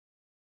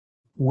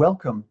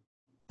Welcome.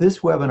 This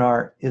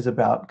webinar is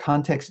about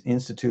Context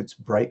Institute's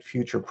Bright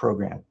Future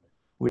program,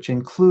 which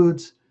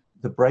includes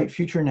the Bright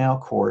Future Now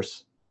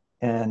course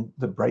and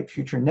the Bright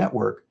Future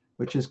Network,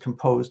 which is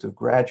composed of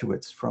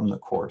graduates from the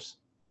course.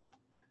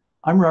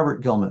 I'm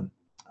Robert Gilman.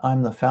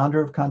 I'm the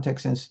founder of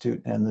Context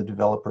Institute and the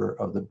developer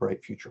of the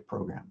Bright Future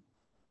program.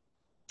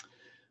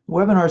 The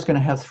webinar is going to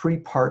have three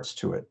parts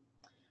to it.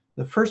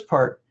 The first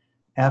part,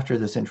 after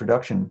this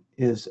introduction,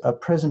 is a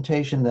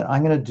presentation that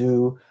I'm going to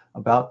do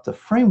about the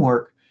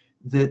framework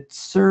that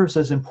serves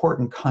as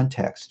important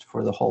context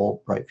for the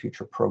whole Bright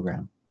Future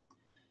program.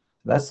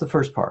 That's the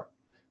first part.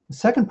 The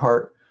second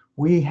part,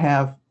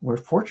 we're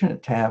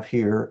fortunate to have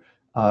here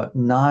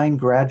 9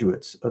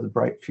 graduates of the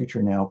Bright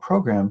Future Now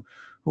program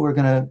who are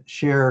going to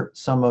share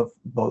some of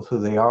both who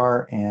they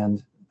are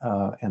and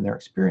their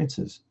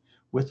experiences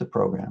with the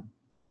program.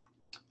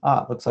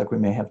 Looks like we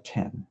may have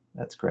 10.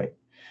 That's great.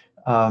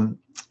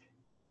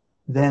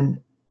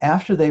 Then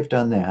after they've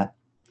done that,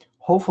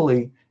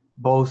 hopefully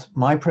both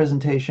my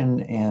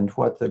presentation and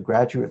what the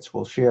graduates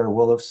will share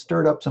will have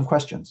stirred up some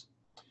questions.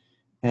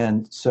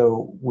 And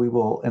so we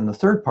will, in the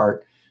third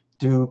part,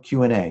 do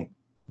Q&A,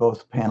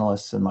 both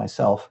panelists and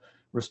myself,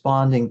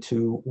 responding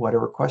to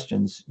whatever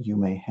questions you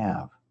may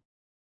have.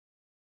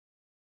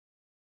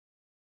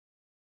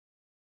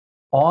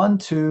 On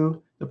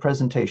to the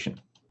presentation.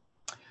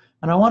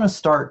 And I want to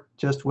start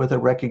just with a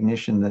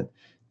recognition that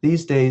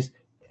these days,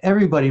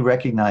 everybody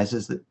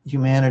recognizes that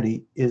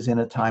humanity is in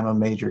a time of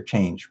major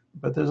change,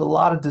 but there's a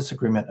lot of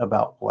disagreement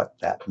about what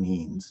that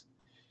means.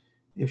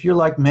 If you're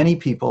like many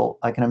people,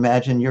 I can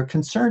imagine you're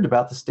concerned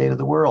about the state of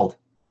the world.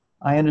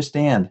 I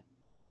understand.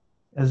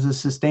 As a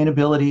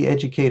sustainability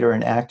educator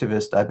and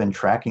activist, I've been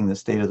tracking the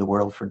state of the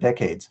world for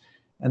decades,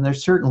 and there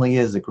certainly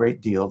is a great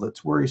deal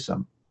that's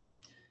worrisome.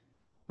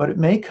 But it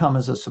may come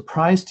as a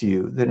surprise to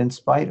you that in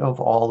spite of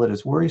all that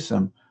is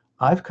worrisome,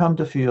 I've come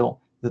to feel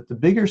that the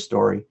bigger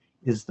story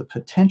is the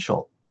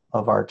potential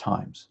of our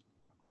times.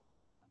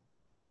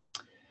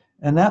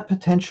 And that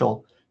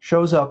potential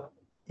shows up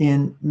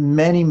in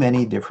many,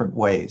 many different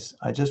ways.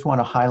 I just want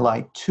to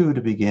highlight 2 to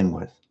begin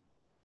with.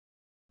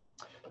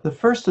 The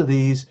first of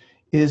these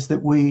is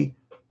that we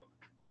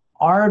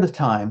are at a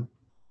time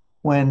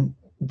when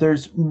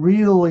there's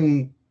real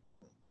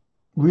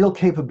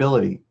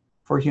capability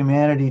for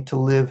humanity to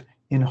live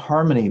in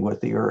harmony with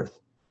the earth.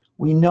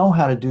 We know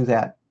how to do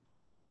that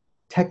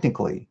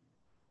technically.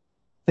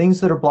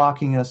 Things that are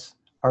blocking us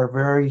are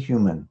very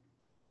human,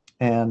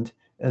 and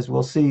as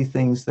we'll see,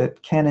 things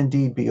that can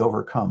indeed be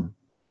overcome.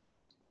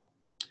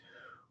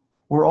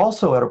 We're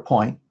also at a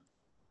point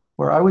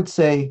where I would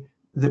say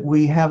that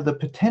we have the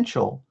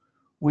potential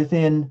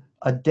within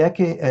a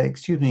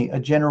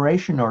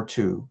generation or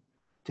 2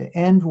 to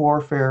end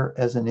warfare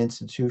as an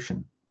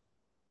institution.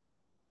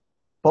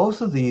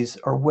 Both of these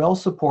are well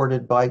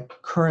supported by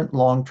current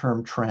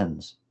long-term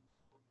trends,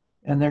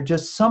 and they're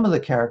just some of the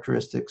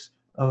characteristics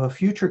of a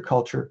future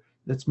culture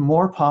that's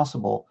more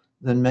possible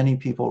than many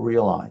people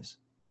realize.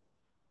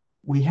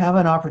 We have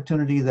an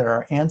opportunity that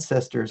our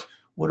ancestors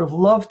would have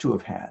loved to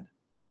have had,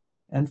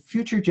 and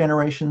future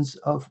generations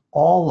of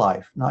all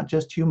life, not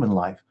just human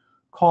life,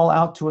 call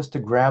out to us to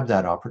grab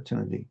that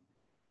opportunity.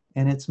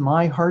 And it's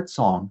my heart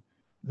song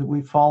that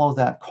we follow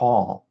that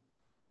call.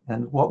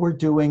 And what we're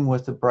doing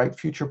with the Bright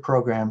Future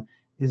program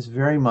is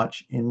very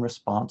much in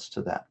response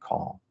to that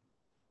call.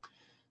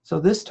 So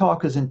this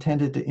talk is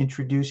intended to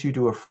introduce you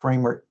to a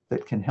framework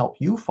that can help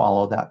you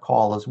follow that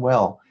call as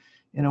well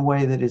in a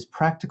way that is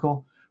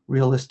practical,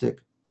 realistic,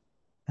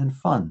 and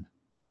fun.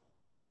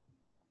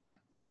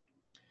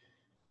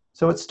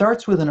 So it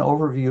starts with an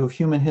overview of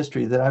human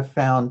history that I've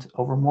found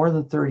over more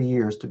than 30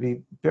 years to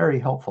be very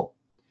helpful.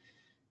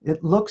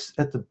 It looks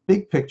at the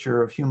big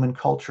picture of human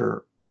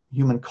cultural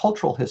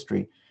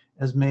history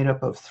as made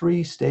up of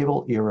 3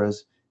 stable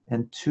eras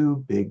and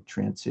 2 big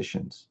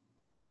transitions.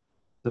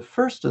 The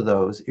first of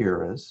those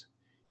eras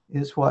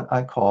is what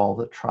I call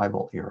the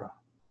tribal era.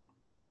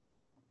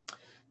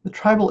 The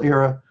tribal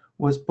era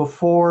was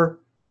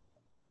before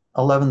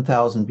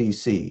 11,000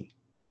 BC,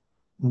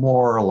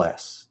 more or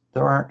less.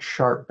 There aren't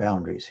sharp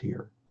boundaries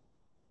here.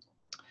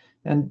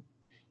 And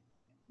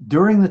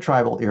during the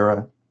tribal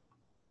era,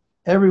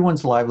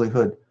 everyone's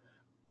livelihood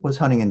was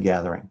hunting and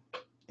gathering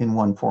in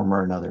one form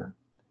or another.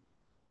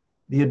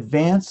 The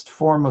advanced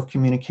form of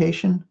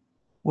communication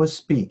was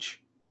speech.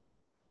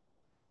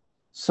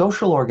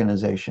 Social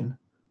organization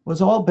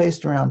was all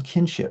based around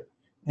kinship,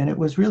 and it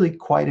was really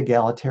quite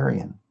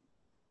egalitarian.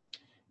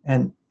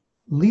 And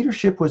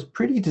leadership was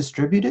pretty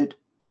distributed,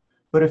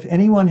 but if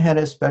anyone had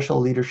a special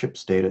leadership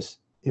status,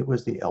 it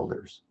was the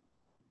elders.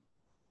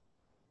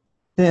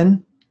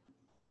 Then,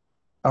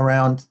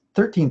 around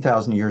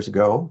 13,000 years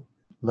ago,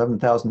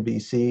 11,000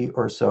 BC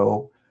or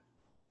so,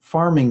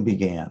 farming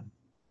began.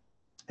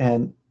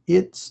 And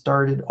it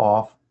started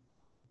off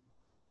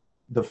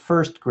the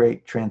first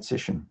great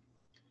transition.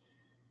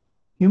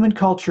 Human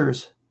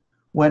cultures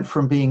went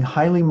from being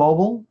highly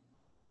mobile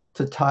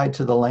to tied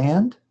to the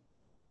land.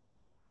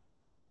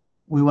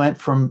 We went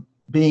from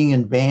being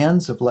in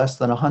bands of less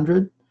than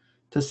 100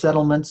 to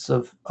settlements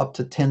of up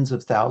to tens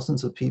of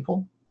thousands of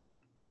people.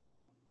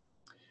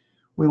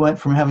 We went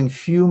from having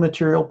few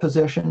material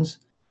possessions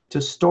to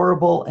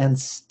storable and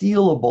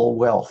stealable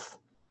wealth.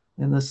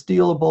 And the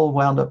stealable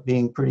wound up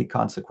being pretty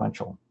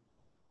consequential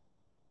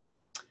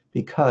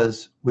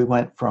because we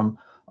went from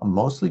a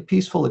mostly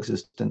peaceful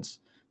existence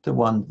to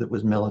one that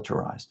was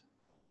militarized.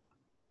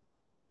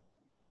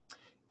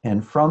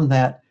 And from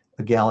that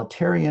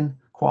egalitarian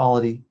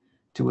quality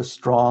to a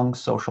strong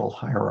social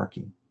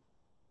hierarchy.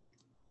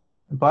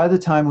 By the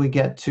time we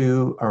get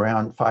to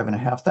around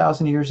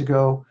 5,500 years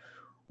ago,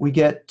 we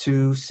get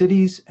to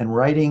cities and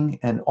writing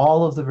and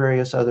all of the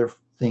various other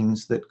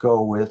things that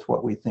go with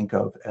what we think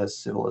of as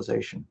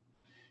civilization.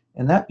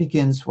 And that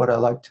begins what I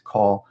like to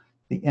call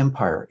the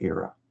Empire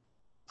era.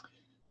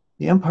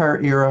 The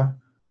Empire era,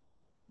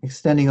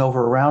 extending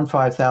over around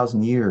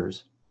 5,000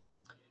 years,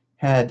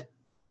 had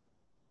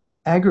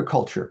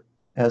agriculture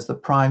as the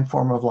prime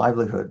form of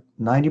livelihood.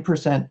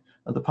 90%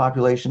 of the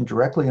population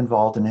directly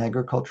involved in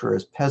agriculture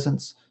as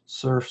peasants,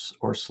 serfs,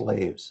 or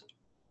slaves.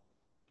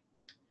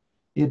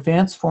 The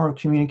advanced form of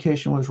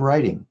communication was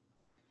writing,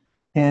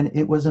 and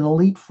it was an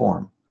elite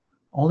form.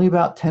 Only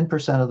about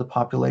 10% of the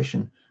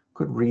population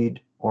could read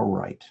or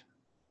write.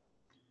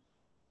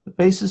 The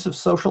basis of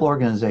social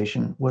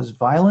organization was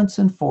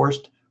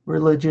violence-enforced,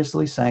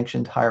 religiously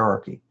sanctioned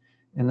hierarchy,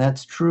 and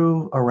that's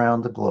true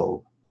around the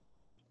globe.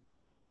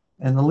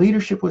 And the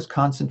leadership was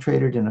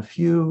concentrated in a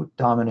few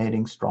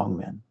dominating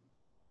strongmen.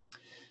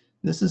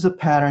 This is a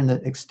pattern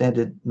that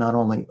extended not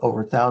only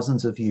over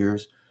thousands of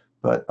years,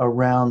 but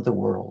around the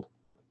world.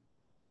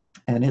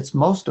 And it's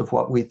most of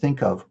what we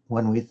think of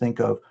when we think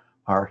of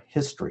our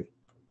history.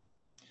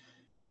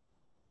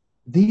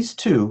 These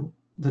two,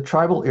 the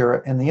tribal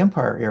era and the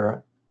empire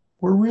era,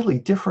 were really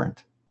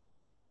different.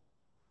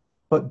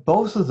 But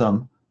both of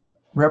them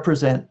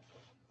represent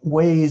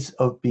ways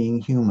of being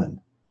human,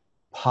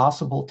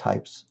 possible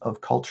types of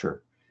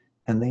culture,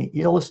 and they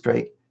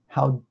illustrate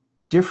how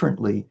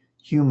differently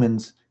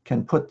humans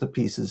can put the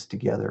pieces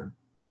together.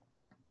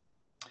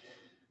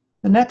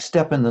 The next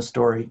step in the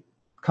story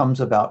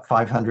comes about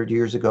 500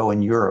 years ago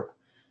in Europe,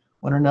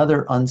 when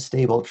another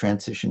unstable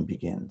transition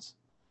begins.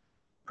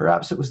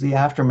 Perhaps it was the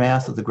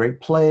aftermath of the Great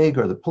Plague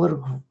or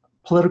the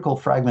political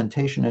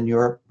fragmentation in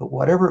Europe, but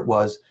whatever it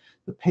was,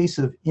 the pace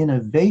of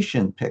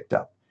innovation picked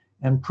up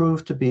and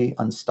proved to be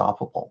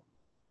unstoppable.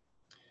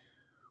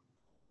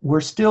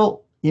 We're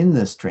still in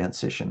this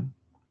transition.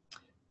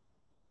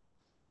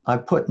 I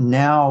put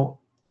now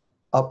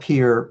up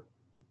here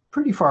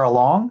pretty far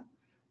along,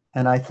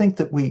 and I think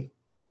that we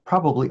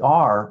probably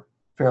are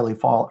fairly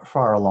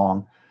far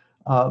along,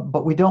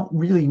 but we don't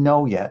really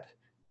know yet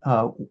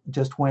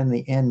just when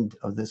the end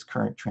of this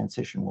current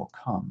transition will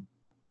come.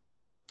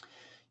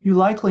 You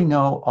likely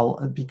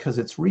know, because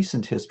it's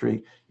recent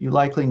history, you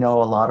likely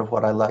know a lot of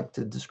what I like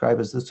to describe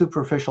as the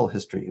superficial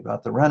history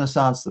about the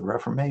Renaissance, the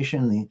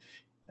Reformation,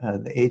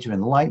 the Age of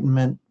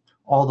Enlightenment,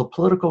 all the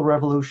political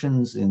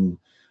revolutions in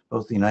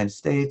both the United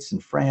States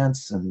and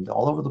France and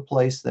all over the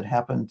place that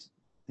happened,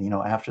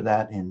 after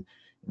that in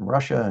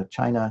Russia,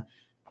 China,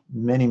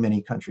 many,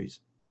 many countries.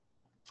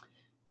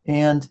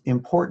 And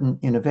important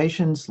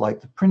innovations like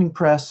the printing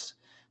press,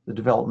 the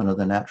development of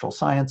the natural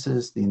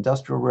sciences, the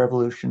Industrial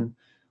Revolution,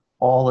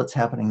 all that's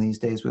happening these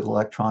days with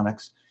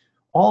electronics.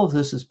 All of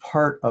this is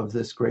part of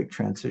this great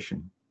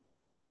transition.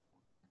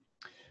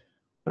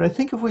 But I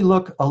think if we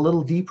look a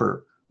little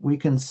deeper, we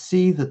can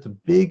see that the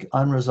big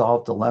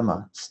unresolved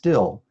dilemma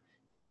still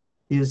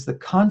is the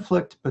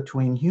conflict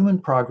between human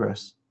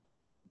progress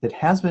that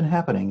has been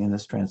happening in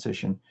this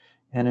transition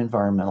and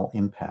environmental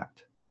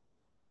impact.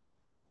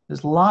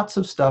 There's lots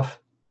of stuff.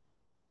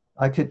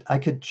 I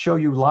could show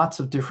you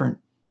lots of different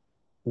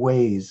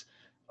ways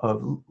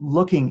of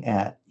looking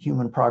at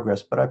human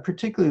progress, but I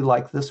particularly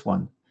like this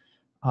one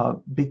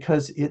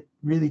because it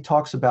really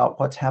talks about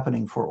what's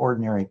happening for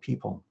ordinary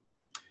people.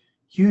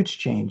 Huge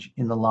change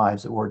in the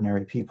lives of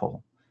ordinary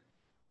people.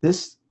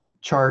 This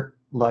chart,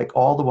 like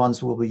all the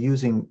ones we'll be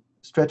using,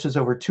 stretches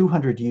over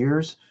 200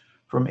 years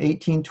from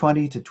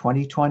 1820 to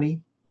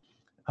 2020,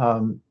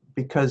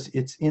 because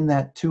it's in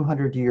that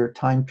 200-year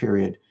time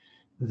period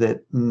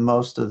that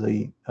most of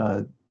the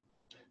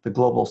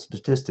global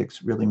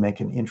statistics really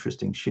make an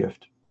interesting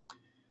shift.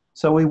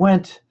 So we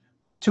went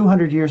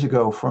 200 years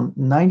ago from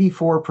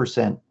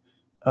 94%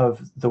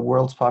 of the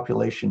world's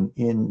population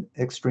in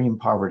extreme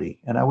poverty.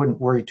 And I wouldn't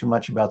worry too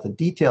much about the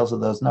details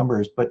of those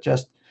numbers, but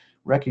just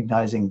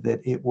recognizing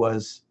that it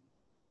was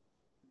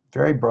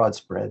very broad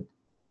spread,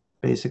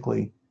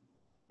 basically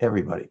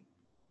everybody.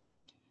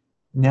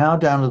 Now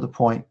down to the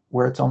point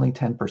where it's only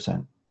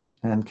 10%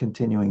 and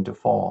continuing to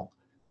fall.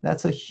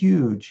 That's a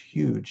huge,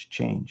 huge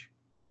change.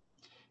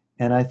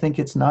 And I think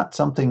it's not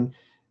something,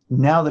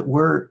 now that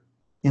we're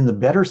in the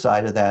better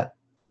side of that,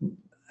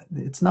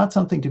 it's not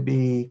something to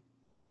be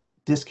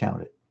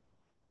discounted.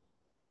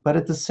 But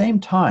at the same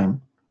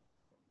time,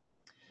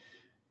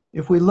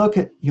 if we look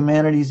at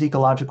humanity's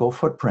ecological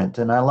footprint,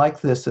 and I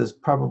like this as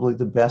probably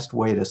the best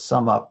way to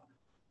sum up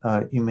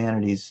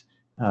humanity's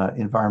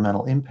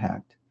environmental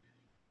impact,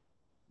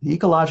 The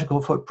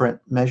ecological footprint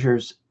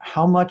measures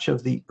how much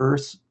of the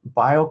Earth's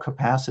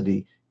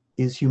biocapacity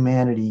is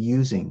humanity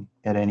using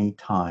at any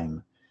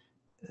time.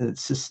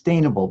 It's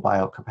sustainable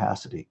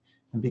biocapacity.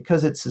 And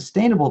because it's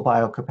sustainable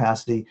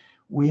biocapacity,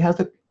 we have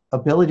the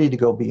ability to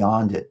go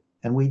beyond it.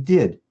 And we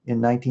did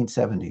in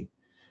 1970.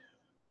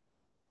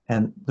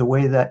 And the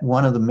way that,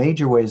 one of the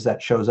major ways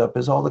that shows up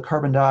is all the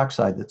carbon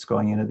dioxide that's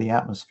going into the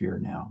atmosphere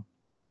now.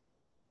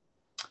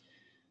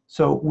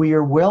 So we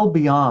are well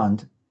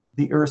beyond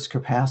the Earth's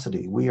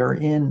capacity. We are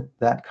in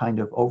that kind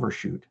of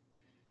overshoot.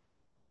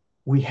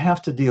 We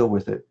have to deal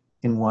with it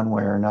in one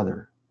way or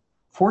another.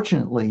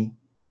 Fortunately,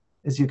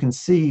 as you can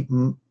see,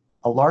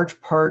 a large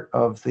part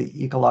of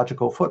the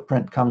ecological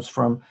footprint comes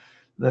from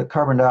the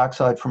carbon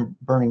dioxide from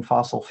burning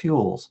fossil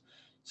fuels.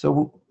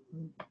 So,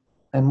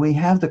 and we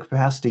have the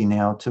capacity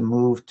now to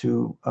move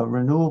to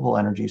renewable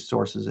energy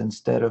sources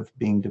instead of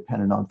being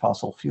dependent on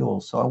fossil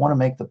fuels. So I want to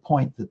make the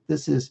point that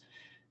this is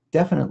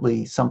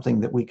definitely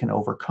something that we can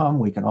overcome.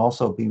 We can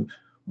also be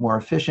more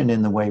efficient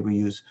in the way we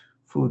use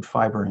food,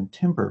 fiber, and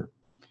timber.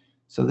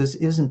 So this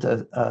isn't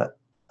a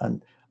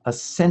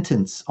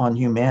sentence on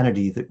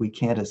humanity that we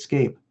can't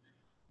escape,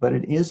 but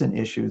it is an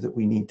issue that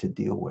we need to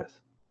deal with.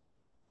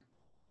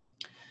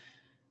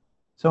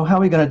 So how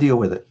are we going to deal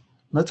with it?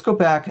 Let's go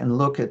back and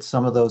look at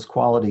some of those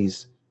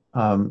qualities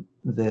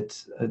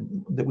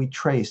that we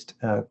traced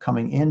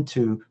coming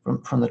into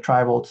from the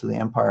tribal to the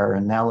empire,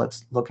 and now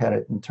let's look at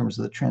it in terms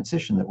of the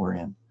transition that we're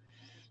in.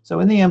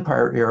 So in the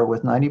empire era,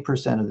 with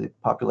 90% of the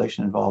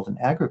population involved in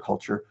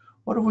agriculture,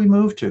 what have we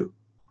moved to?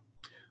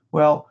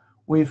 Well,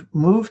 we've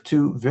moved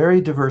to very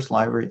diverse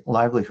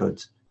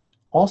livelihoods,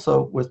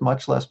 also with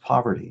much less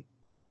poverty.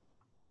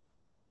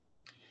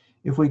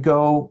 If we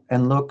go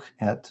and look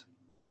at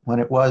when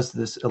it was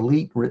this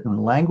elite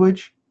written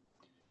language,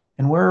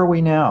 and where are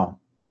we now?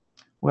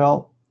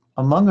 Well,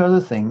 among other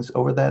things,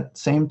 over that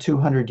same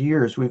 200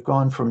 years, we've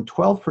gone from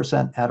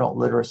 12% adult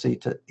literacy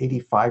to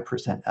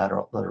 85%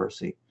 adult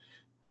literacy.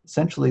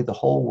 Essentially, the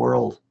whole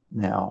world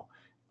now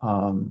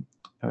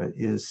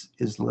is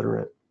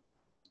literate,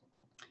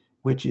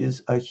 which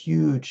is a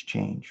huge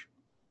change.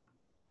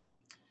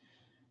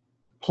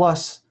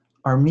 Plus,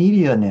 our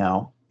media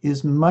now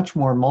is much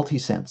more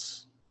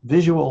multi-sense,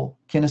 visual,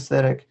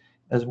 kinesthetic,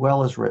 as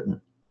well as written.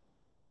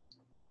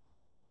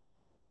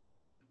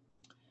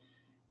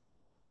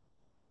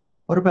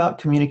 What about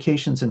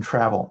communications and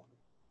travel?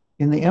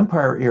 In the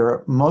empire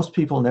era, most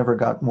people never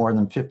got more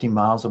than 50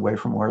 miles away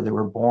from where they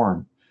were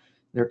born.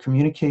 Their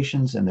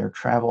communications and their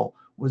travel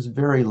was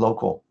very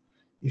local.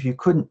 If you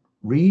couldn't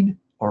read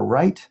or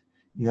write,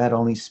 you had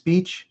only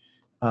speech.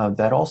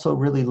 That also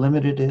really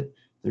limited it.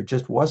 There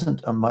just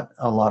wasn't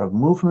a lot of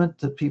movement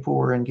that people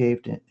were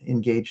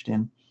engaged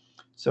in.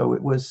 So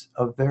it was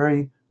a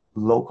very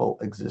local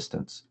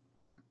existence.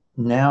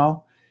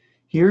 Now,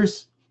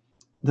 here's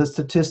the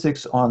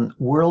statistics on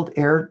world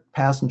air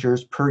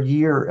passengers per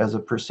year as a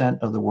percent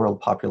of the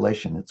world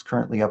population. It's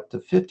currently up to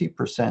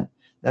 50%.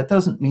 That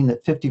doesn't mean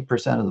that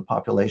 50% of the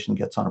population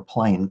gets on a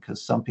plane,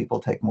 because some people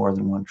take more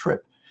than one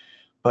trip.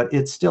 But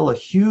it's still a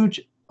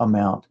huge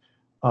amount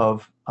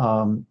of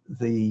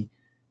the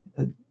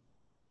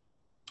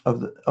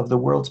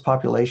world's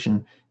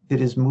population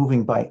that is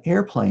moving by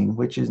airplane,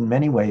 which in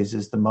many ways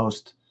is the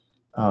most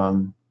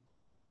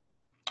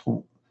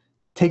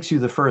takes you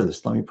the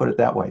furthest, let me put it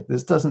that way.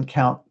 This doesn't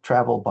count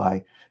travel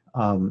by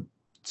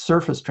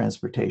surface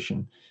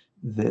transportation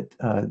that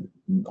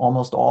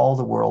almost all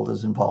the world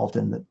is involved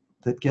in,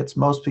 that gets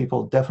most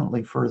people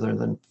definitely further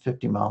than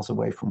 50 miles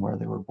away from where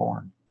they were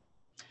born.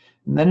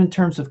 And then in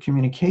terms of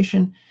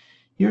communication,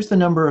 here's the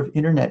number of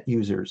internet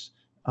users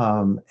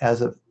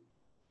as a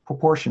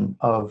proportion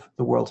of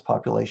the world's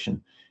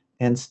population,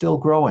 and still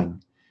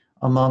growing.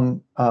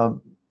 Among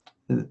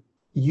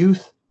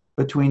youth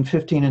between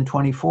 15 and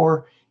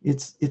 24,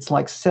 it's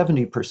like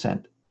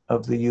 70%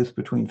 of the youth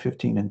between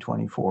 15 and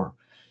 24.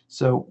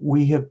 So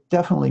we have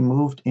definitely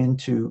moved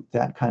into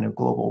that kind of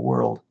global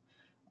world.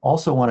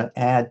 Also want to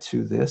add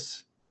to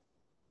this,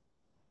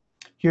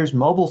 here's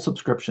mobile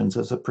subscriptions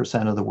as a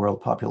percent of the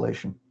world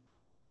population.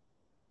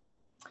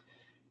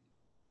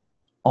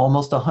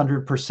 Almost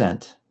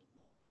 100%.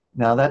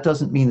 Now that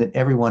doesn't mean that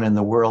everyone in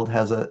the world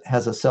has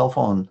a cell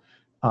phone,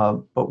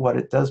 but what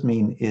it does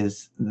mean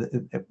is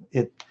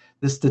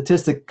the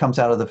statistic comes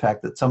out of the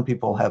fact that some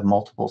people have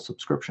multiple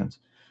subscriptions.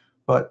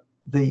 But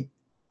the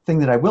thing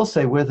that I will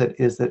say with it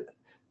is that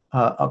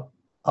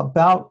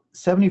about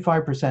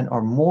 75%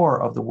 or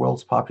more of the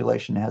world's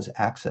population has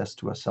access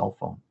to a cell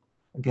phone.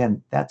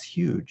 Again, that's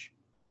huge.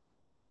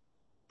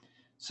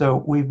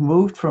 So we've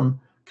moved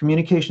from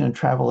communication and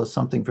travel as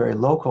something very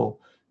local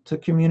to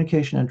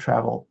communication and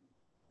travel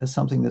as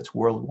something that's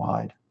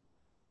worldwide.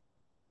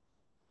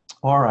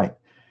 All right,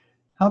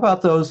 how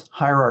about those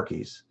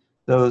hierarchies,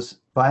 those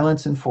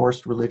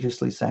violence-enforced,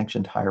 religiously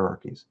sanctioned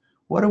hierarchies?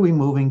 What are we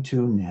moving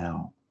to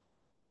now?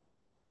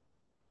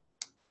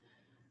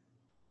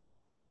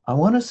 I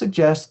want to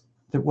suggest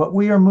that what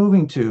we are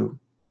moving to,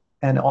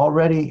 and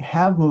already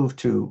have moved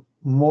to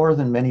more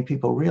than many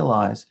people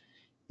realize,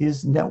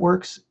 is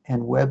networks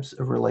and webs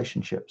of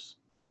relationships.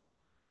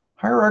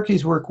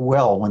 Hierarchies work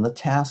well when the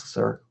tasks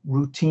are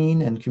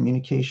routine and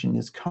communication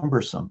is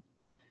cumbersome.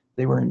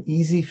 They were an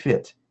easy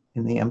fit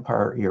in the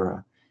Empire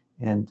era.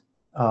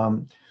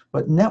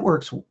 But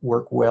networks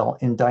work well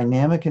in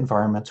dynamic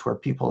environments where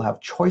people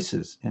have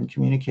choices and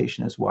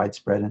communication is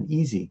widespread and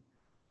easy,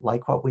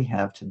 like what we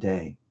have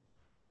today.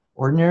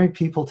 Ordinary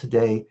people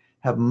today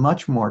have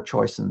much more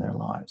choice in their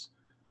lives.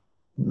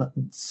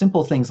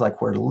 Simple things like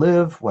where to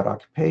live, what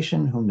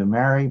occupation, whom to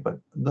marry, but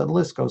the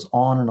list goes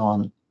on and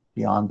on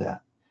beyond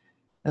that.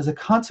 As a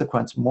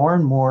consequence, more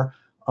and more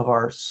of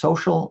our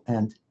social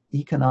and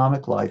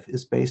economic life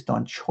is based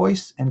on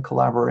choice and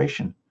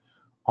collaboration,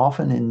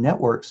 often in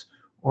networks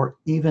or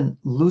even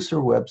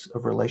looser webs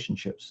of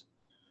relationships.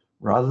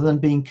 Rather than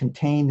being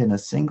contained in a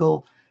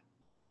single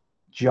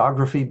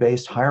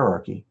geography-based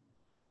hierarchy,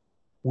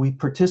 we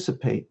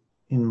participate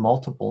in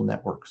multiple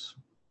networks.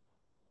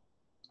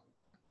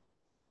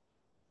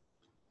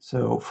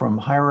 So from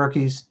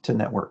hierarchies to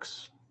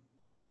networks.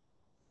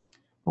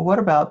 But what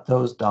about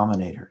those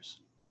dominators?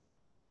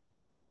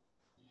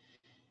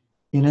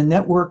 In a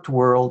networked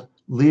world,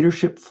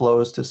 leadership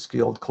flows to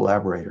skilled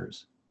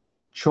collaborators.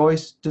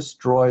 Choice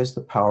destroys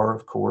the power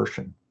of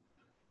coercion.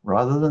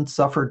 Rather than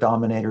suffer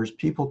dominators,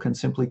 people can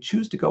simply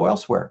choose to go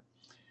elsewhere.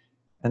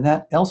 And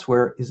that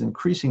elsewhere is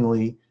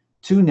increasingly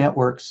to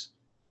networks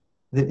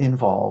that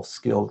involve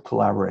skilled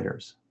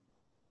collaborators.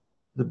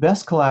 The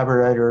best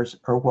collaborators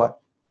are what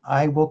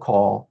I will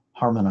call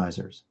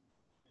harmonizers.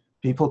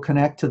 People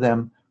connect to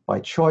them by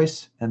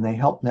choice, and they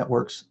help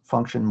networks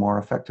function more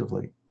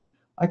effectively.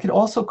 I could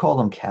also call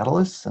them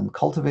catalysts and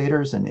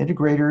cultivators and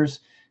integrators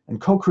and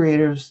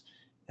co-creators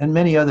and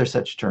many other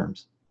such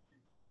terms.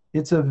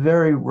 It's a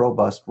very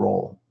robust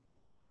role.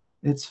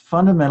 It's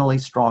fundamentally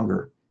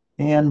stronger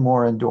and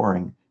more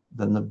enduring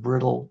than the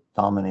brittle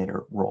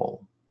dominator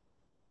role.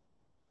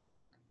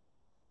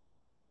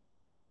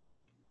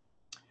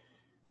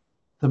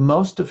 The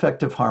most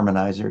effective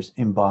harmonizers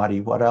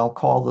embody what I'll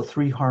call the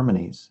three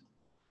harmonies: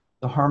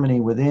 the harmony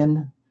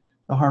within,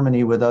 the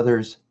harmony with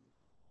others,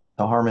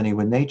 the harmony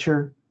with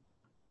nature.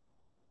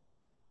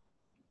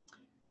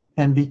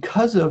 And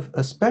because of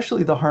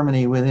especially the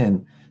harmony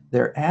within,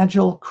 they're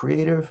agile,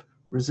 creative,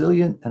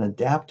 resilient, and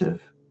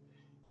adaptive.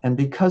 And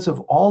because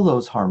of all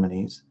those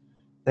harmonies,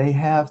 they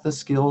have the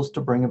skills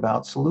to bring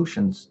about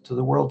solutions to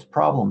the world's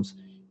problems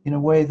in a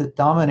way that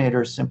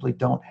dominators simply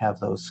don't have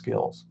those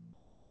skills.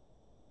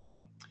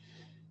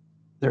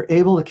 They're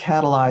able to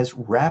catalyze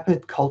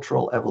rapid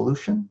cultural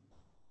evolution.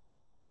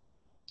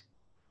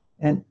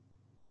 And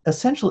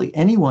essentially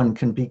anyone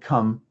can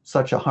become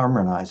such a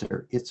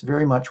harmonizer. It's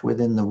very much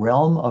within the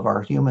realm of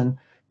our human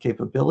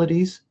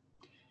capabilities.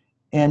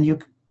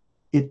 And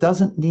it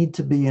doesn't need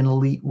to be an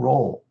elite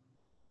role.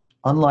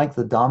 Unlike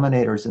the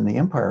dominators in the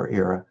Empire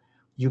era,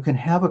 you can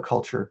have a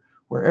culture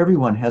where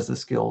everyone has the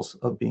skills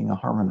of being a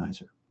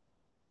harmonizer.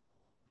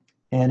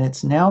 And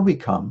it's now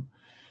become,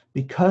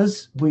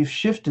 because we've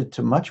shifted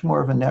to much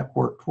more of a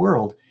networked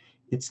world,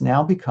 it's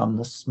now become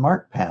the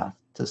smart path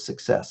to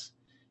success.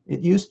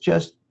 It used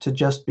to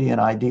just be an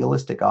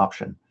idealistic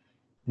option.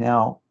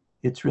 Now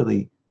it's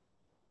really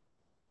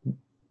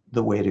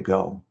the way to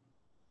go.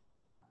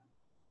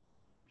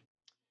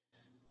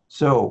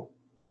 So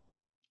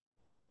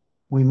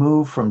we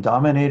move from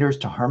dominators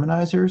to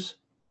harmonizers.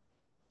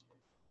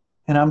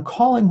 And I'm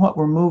calling what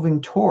we're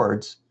moving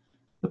towards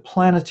the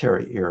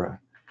planetary era,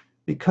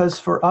 because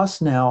for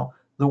us now,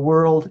 the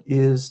world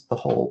is the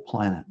whole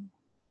planet.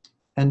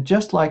 And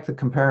just like the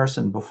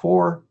comparison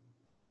before,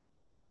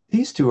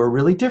 these two are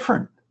really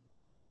different.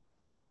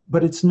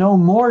 But it's no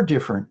more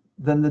different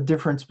than the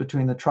difference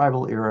between the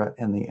tribal era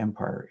and the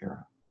Empire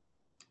era.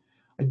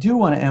 I do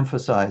want to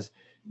emphasize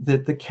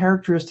that the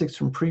characteristics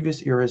from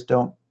previous eras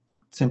don't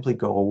simply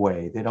go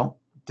away. They don't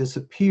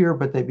disappear,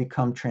 but they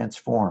become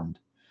transformed.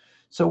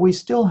 So we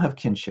still have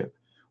kinship.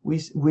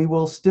 We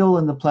will still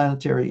in the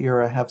planetary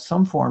era have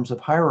some forms of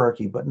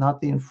hierarchy, but not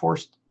the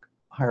enforced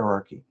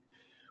hierarchy.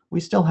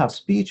 We still have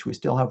speech, we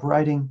still have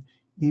writing,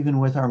 even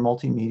with our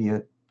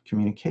multimedia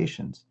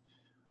communications.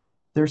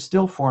 There's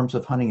still forms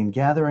of hunting and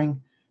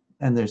gathering,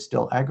 and there's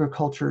still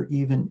agriculture,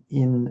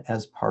 even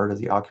as part of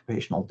the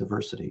occupational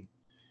diversity.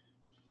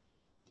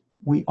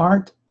 We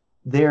aren't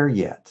there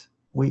yet.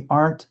 We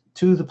aren't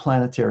to the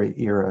planetary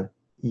era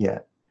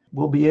yet.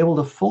 We'll be able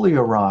to fully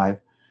arrive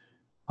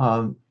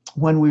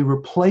when we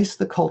replace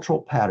the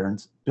cultural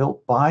patterns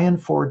built by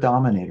and for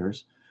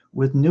dominators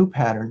with new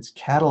patterns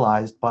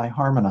catalyzed by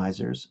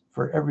harmonizers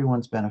for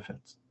everyone's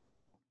benefits.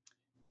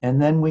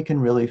 And then we can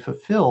really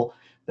fulfill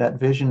that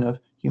vision of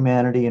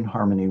humanity in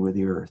harmony with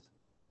the earth.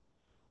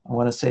 I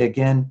want to say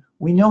again,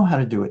 we know how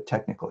to do it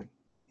technically.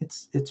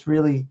 It's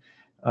really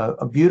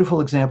a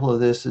beautiful example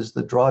of this is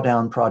the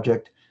Drawdown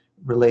project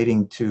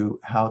relating to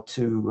how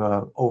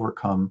to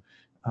overcome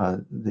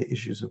the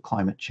issues of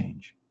climate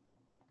change.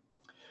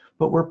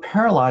 But we're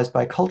paralyzed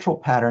by cultural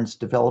patterns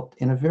developed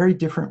in a very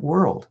different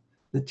world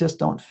that just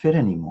don't fit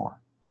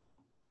anymore.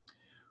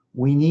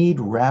 We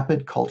need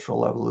rapid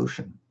cultural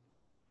evolution.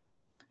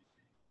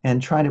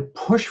 and trying to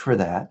push for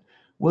that,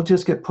 we'll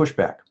just get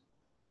pushback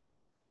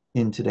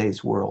in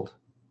today's world.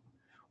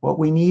 What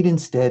we need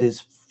instead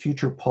is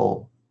future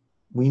pull.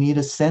 We need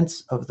a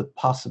sense of the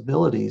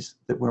possibilities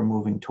that we're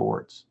moving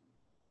towards.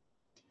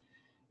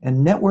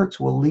 And networks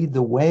will lead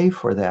the way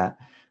for that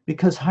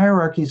because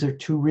hierarchies are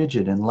too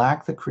rigid and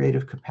lack the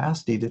creative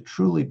capacity to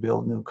truly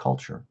build new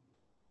culture.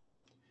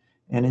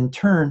 And in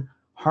turn,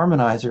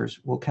 harmonizers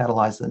will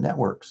catalyze the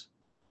networks.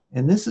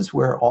 And this is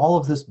where all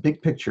of this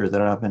big picture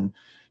that I've been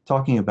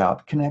talking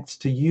about connects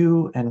to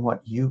you and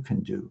what you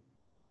can do.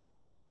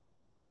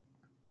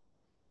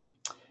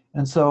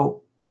 And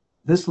so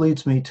this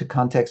leads me to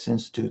Context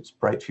Institute's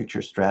Bright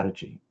Future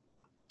strategy.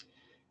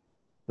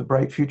 The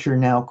Bright Future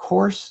Now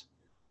course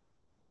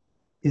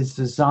is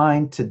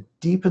designed to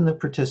deepen the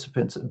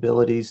participants'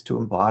 abilities to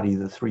embody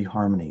the three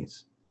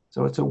harmonies.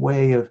 So it's a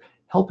way of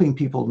helping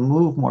people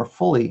move more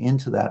fully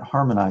into that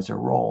harmonizer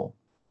role.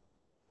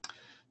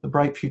 The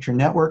Bright Future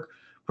Network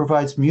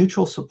provides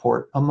mutual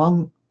support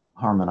among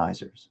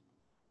harmonizers.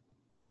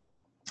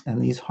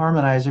 And these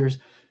harmonizers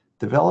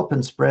develop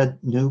and spread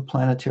new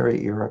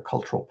planetary era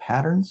cultural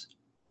patterns.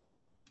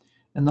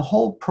 And the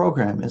whole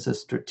program is a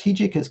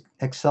strategic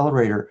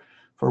accelerator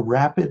for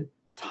rapid,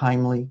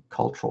 timely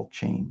cultural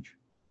change.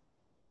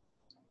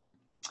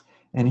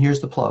 And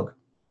here's the plug.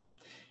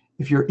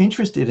 If you're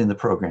interested in the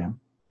program,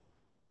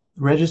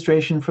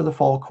 registration for the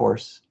fall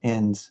course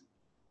ends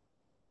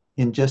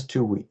in just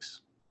 2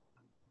 weeks.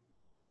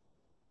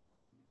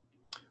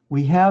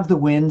 We have the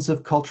winds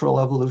of cultural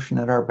evolution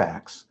at our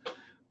backs,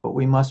 but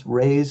we must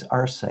raise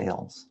our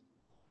sails.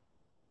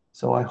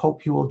 So I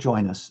hope you will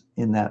join us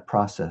in that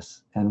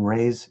process and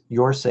raise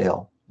your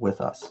sail with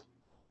us.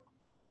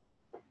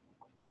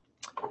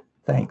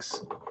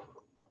 Thanks.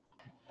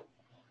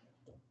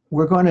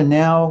 We're going to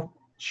now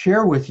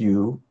share with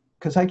you,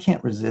 because I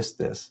can't resist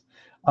this,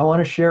 I want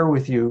to share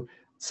with you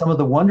some of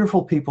the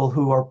wonderful people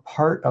who are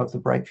part of the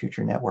Bright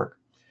Future Network.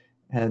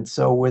 And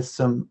so with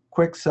some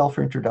quick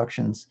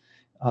self-introductions,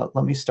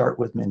 let me start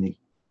with Mindy.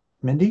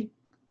 Mindy?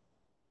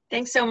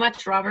 Thanks so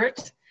much,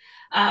 Robert.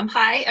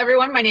 Hi,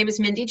 everyone. My name is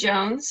Mindy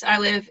Jones. I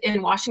live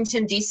in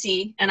Washington,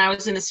 D.C., and I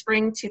was in the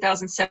spring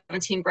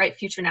 2017 Bright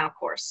Future Now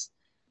course.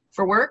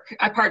 For work,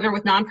 I partner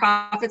with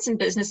nonprofits and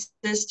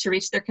businesses to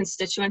reach their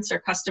constituents or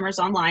customers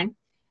online.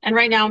 And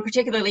right now, I'm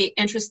particularly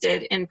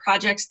interested in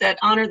projects that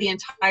honor the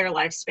entire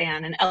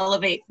lifespan and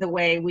elevate the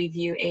way we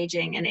view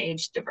aging and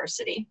age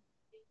diversity.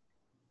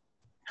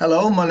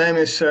 Hello, my name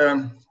is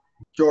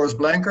Joris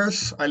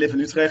Blankers. I live in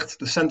Utrecht,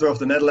 the center of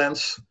the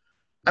Netherlands.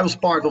 I was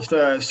part of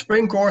the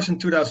spring course in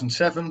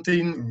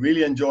 2017,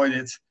 really enjoyed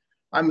it.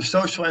 I'm a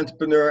social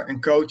entrepreneur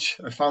and coach.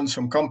 I founded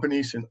some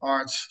companies in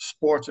arts,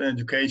 sports and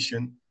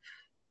education.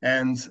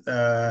 And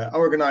I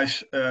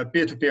organize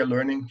peer-to-peer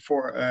learning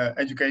for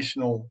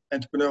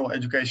entrepreneurial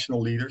educational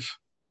leaders.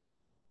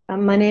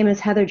 My name is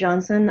Heather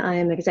Johnson. I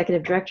am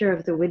Executive Director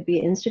of the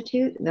Whidbey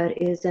Institute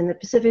that is in the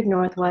Pacific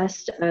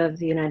Northwest of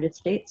the United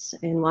States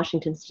in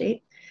Washington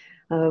State.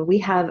 We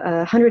have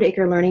a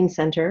 100-acre learning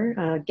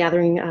center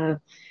gathering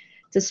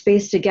it's a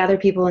space to gather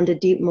people into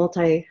deep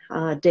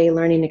multi-day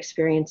learning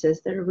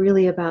experiences that are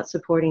really about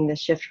supporting the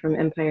shift from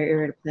empire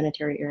era to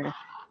planetary era.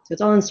 So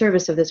it's all in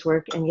service of this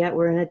work, and yet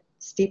we're in a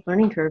steep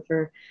learning curve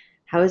for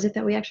how is it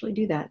that we actually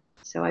do that.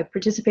 So I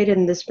participated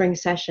in the spring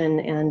session,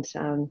 and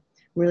I'm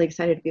really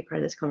excited to be part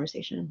of this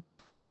conversation.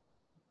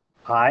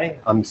 Hi,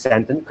 I'm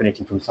Santon,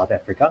 connecting from South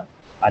Africa.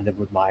 I live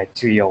with my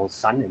 2-year-old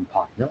son and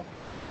partner.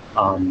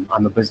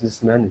 I'm a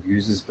businessman who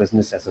uses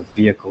business as a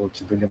vehicle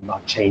to bring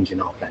about change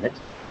in our planet.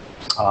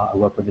 I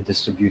work with a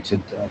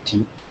distributed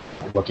team,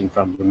 working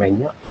from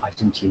Romania,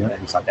 Argentina,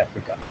 and South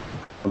Africa.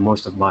 For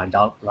most of my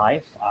adult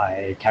life,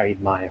 I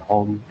carried my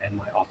home and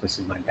my office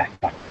in my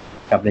backpack,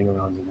 traveling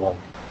around the world.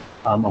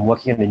 I'm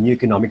working on a new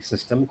economic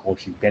system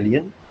called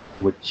Rebellion,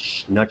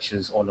 which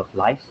nurtures all of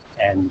life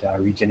and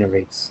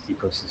regenerates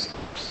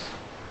ecosystems.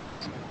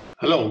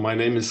 Hello, my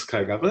name is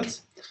Kai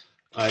Gabbels.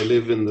 I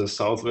live in the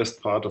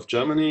southwest part of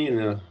Germany in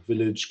a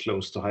village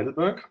close to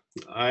Heidelberg.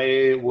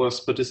 I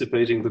was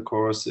participating in the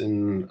course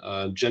in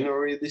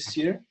January this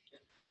year.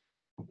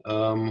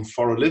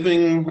 For a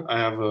living,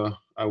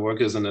 I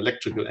work as an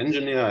electrical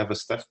engineer. I have a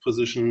staff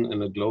position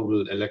in a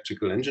global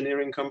electrical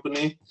engineering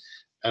company.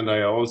 And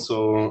I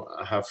also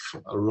have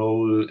a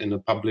role in a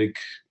public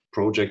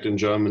project in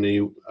Germany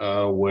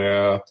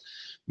where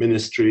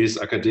ministries,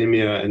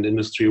 academia, and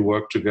industry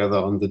work together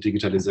on the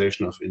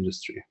digitalization of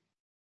industry.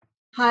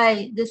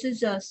 Hi, this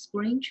is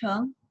Spring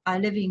Cheng. I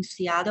live in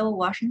Seattle,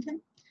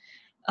 Washington.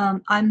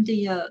 I'm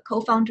the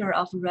co-founder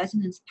of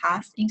Resonance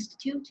Path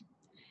Institute.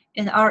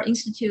 And our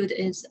institute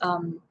is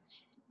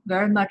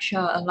very much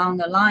along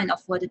the line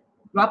of what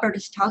Robert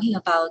is talking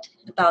about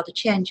the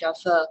change of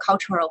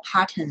cultural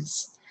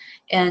patterns.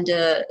 And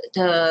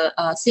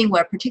the thing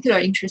we're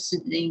particularly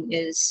interested in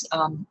is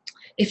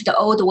if the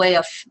old way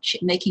of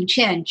making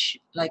change,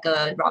 like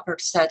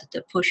Robert said,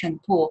 the push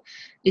and pull,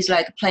 is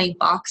like playing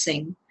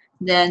boxing,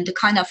 then the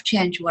kind of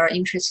change we're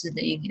interested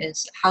in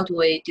is how do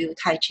we do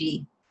Tai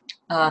Chi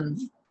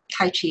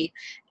Tai Chi.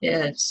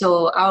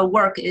 So our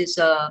work is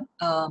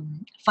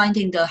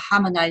finding the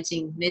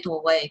harmonizing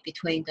middle way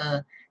between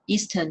the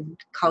Eastern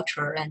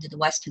culture and the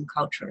Western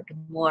culture, the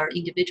more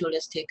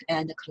individualistic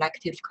and the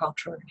collective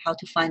culture, how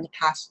to find the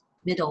path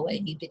middle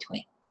way in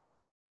between.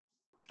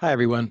 Hi,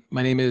 everyone.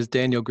 My name is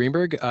Daniel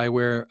Greenberg. I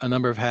wear a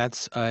number of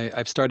hats.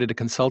 I've started a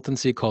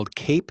consultancy called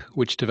CAPE,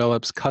 which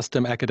develops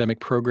custom academic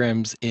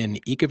programs in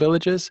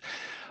eco-villages.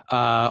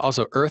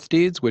 Also Earth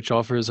Deeds, which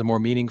offers a more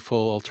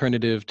meaningful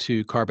alternative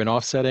to carbon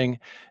offsetting.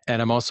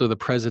 And I'm also the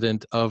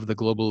president of the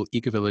Global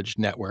Eco-Village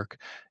Network.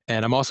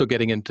 And I'm also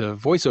getting into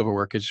voiceover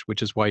work,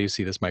 which is why you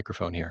see this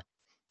microphone here.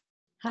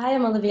 Hi,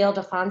 I'm Olivia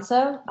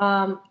Aldefonso.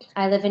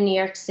 I live in New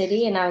York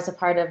City, and I was a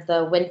part of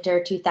the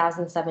Winter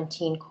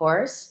 2017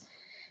 course.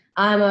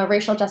 I'm a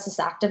racial justice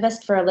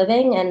activist for a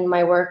living, and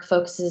my work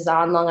focuses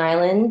on Long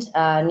Island,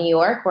 New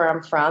York, where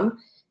I'm from.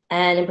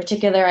 And in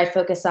particular, I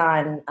focus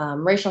on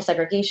racial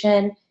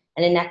segregation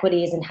and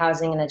inequities in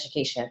housing and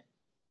education.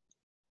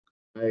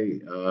 Hi,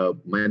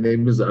 my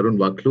name is Arun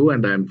Waklu,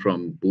 and I'm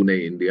from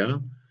Pune,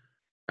 India.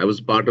 I was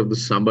part of the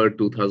summer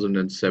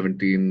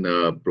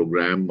 2017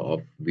 program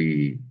of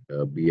the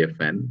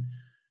BFN.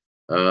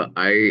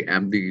 I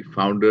am the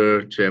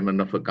founder, chairman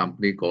of a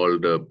company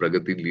called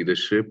Pragati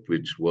Leadership,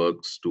 which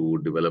works to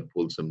develop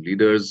wholesome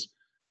leaders.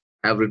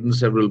 I've written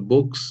several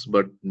books,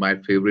 but my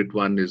favorite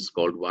one is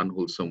called One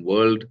Wholesome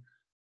World,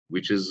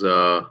 which is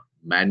a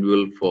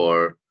manual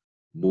for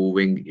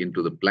moving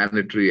into the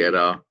planetary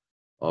era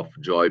of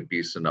joy,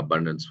 peace, and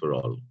abundance for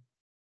all.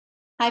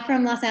 Hi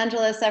from Los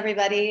Angeles,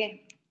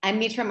 everybody. I'm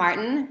Mitra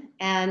Martin,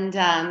 and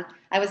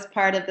I was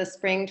part of the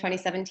spring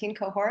 2017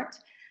 cohort.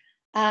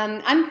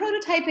 I'm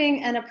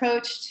prototyping an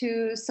approach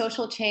to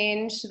social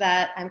change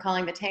that I'm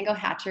calling the Tango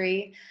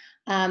Hatchery.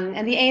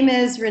 And the aim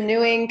is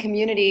renewing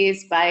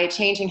communities by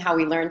changing how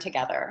we learn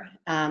together.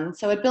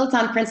 So it builds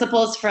on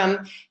principles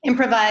from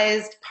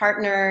improvised,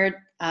 partnered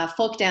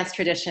folk dance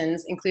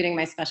traditions, including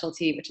my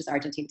specialty, which is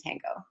Argentine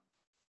tango.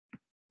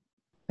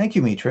 Thank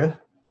you, Mitra.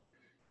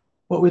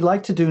 What we'd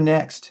like to do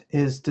next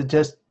is to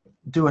just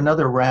do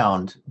another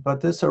round,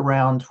 but this a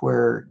round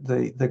where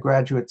the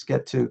graduates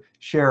get to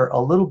share a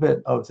little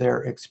bit of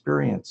their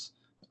experience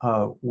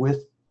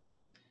with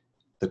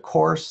the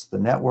course, the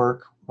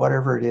network,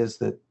 whatever it is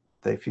that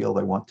they feel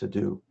they want to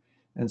do.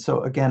 And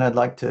so again, I'd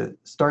like to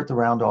start the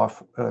round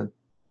off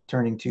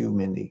turning to you,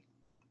 Mindy.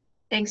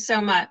 Thanks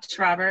so much,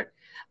 Robert.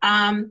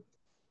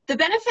 The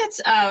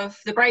benefits of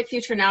the Bright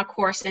Future Now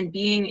course and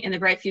being in the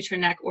Bright Future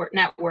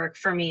Network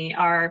for me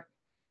are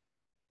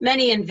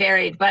many and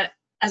varied, but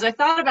as I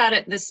thought about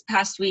it this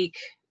past week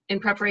in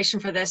preparation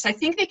for this, I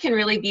think they can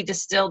really be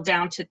distilled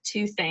down to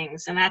two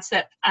things, and that's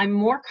that I'm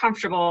more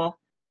comfortable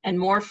and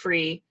more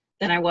free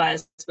than I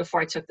was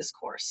before I took this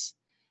course.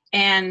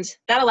 And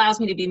that allows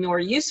me to be more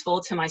useful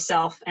to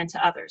myself and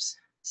to others.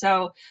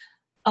 So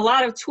a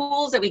lot of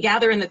tools that we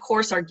gather in the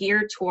course are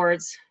geared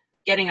towards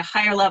getting a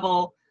higher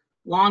level,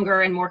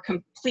 longer and more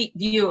complete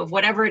view of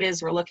whatever it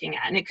is we're looking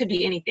at. And it could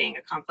be anything,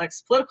 a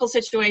complex political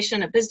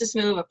situation, a business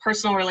move, a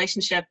personal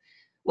relationship.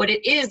 What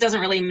it is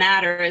doesn't really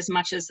matter as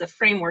much as the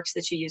frameworks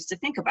that you use to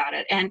think about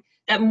it. And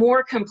that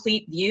more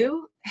complete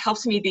view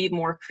helps me be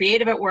more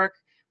creative at work,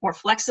 more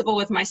flexible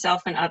with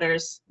myself and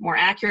others, more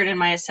accurate in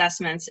my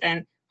assessments,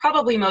 and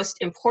probably most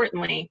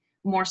importantly,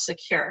 more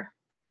secure.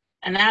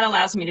 And that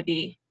allows me to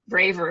be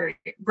braver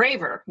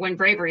when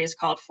bravery is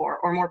called for,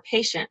 or more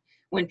patient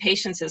when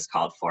patience is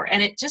called for.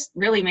 And it just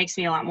really makes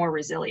me a lot more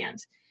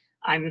resilient.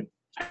 I'm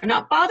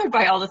not bothered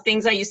by all the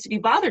things I used to be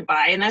bothered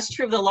by. And that's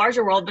true of the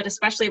larger world, but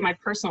especially my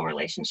personal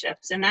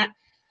relationships. And that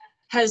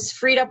has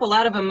freed up a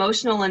lot of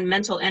emotional and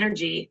mental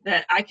energy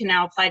that I can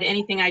now apply to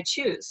anything I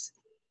choose.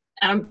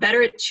 And I'm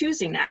better at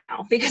choosing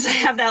now because I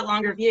have that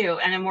longer view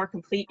and a more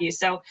complete view.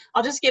 So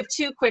I'll just give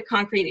two quick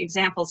concrete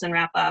examples and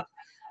wrap up.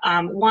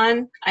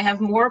 One, I have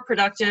more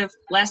productive,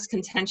 less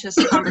contentious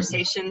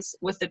conversations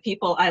with the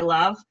people I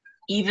love,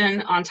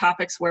 even on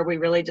topics where we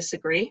really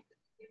disagree.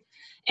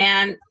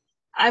 And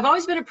I've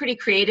always been a pretty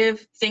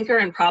creative thinker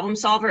and problem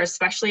solver,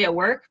 especially at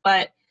work,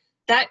 but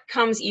that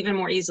comes even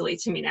more easily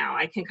to me now.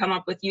 I can come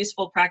up with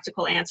useful,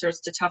 practical answers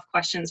to tough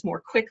questions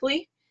more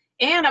quickly.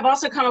 And I've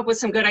also come up with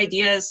some good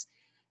ideas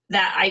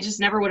that I just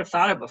never would have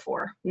thought of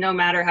before, no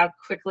matter how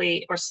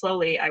quickly or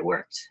slowly I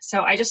worked.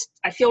 So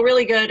I feel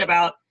really good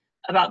about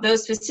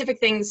those specific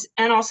things,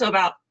 and also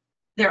about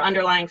their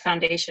underlying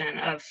foundation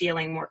of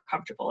feeling more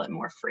comfortable and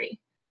more free.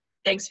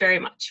 Thanks very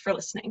much for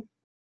listening.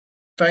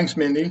 Thanks,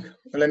 Mindy.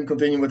 Let me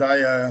continue what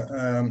I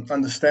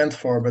understand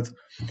for, but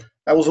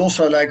I was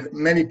also, like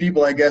many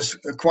people, I guess,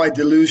 quite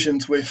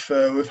delusioned with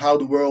how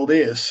the world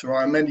is. There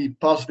are many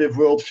positive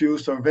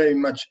worldviews, there are very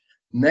much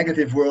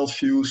negative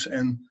worldviews,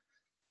 and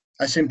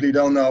I simply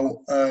don't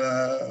know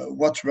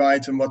what's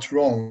right and what's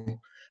wrong.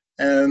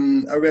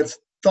 I read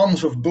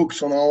tons of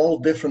books on all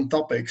different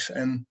topics,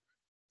 and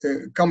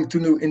come to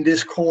know in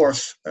this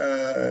course,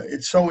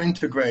 it's so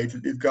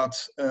integrated. It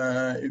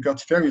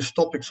got various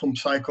topics from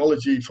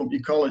psychology, from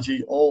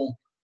ecology, all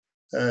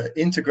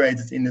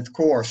integrated in that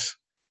course,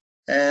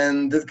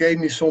 and that gave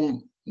me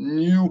some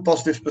new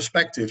positive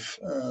perspective.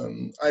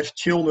 I have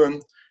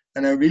children,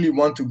 and I really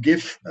want to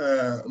give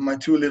my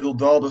two little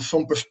daughters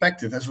some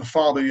perspective. As a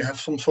father, you have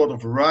some sort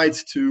of right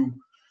to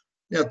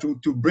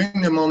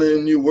bring them on in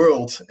a new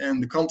world.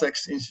 And the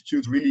Context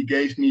Institute really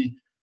gave me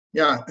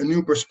a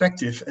new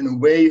perspective and a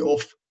way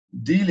of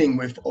dealing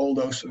with all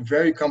those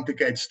very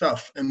complicated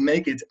stuff and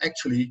make it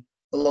actually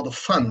a lot of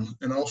fun,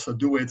 and also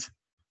do it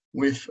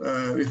with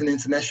an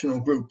international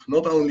group,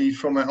 not only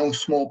from my own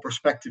small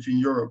perspective in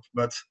Europe,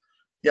 but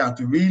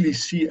to really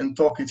see and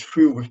talk it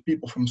through with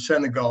people from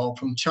Senegal,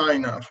 from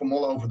China, from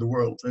all over the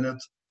world. And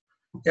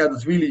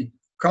that really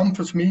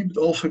comforts me, but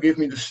also gives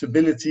me the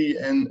stability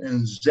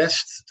and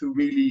zest to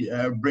really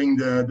bring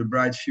the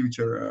bright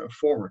future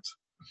forward.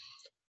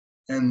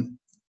 And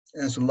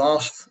as a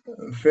last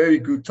very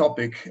good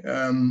topic,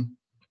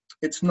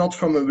 it's not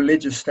from a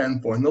religious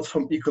standpoint, not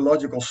from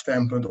ecological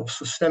standpoint or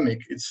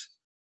systemic. It's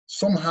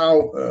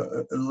somehow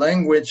a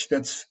language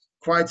that's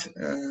quite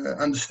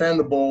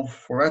understandable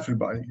for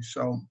everybody.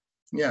 So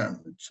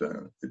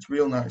it's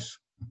real nice.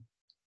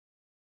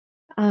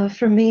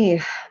 For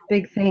me,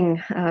 big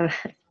thing,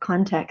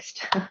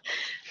 context.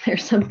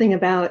 There's something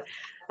about,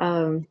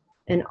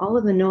 in all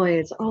of the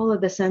noise, all of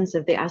the sense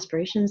of the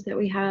aspirations that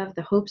we have,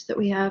 the hopes that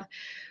we have,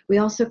 we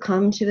also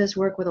come to this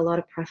work with a lot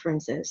of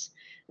preferences,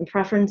 and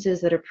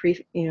preferences that are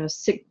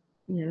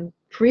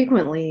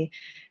frequently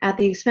at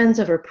the expense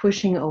of or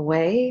pushing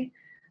away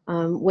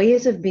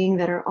ways of being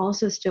that are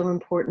also still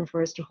important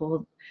for us to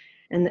hold.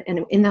 And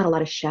in that, a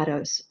lot of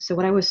shadows. So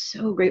what I was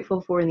so grateful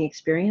for in the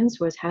experience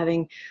was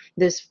having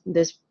this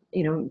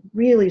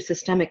really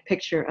systemic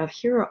picture of,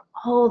 here are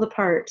all the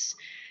parts,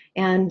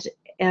 and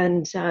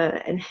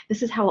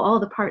this is how all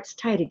the parts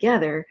tie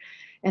together.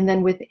 And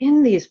then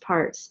within these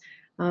parts,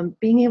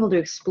 being able to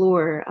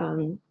explore.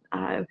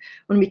 I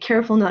want to be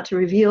careful not to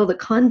reveal the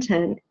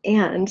content,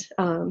 and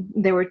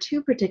there were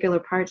two particular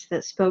parts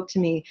that spoke to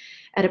me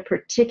at a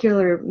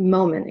particular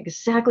moment,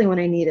 exactly when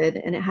I needed,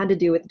 and it had to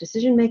do with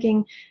decision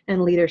making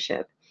and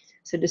leadership.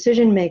 So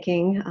decision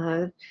making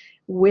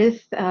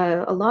with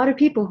a lot of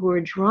people who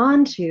are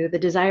drawn to the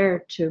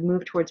desire to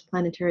move towards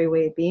planetary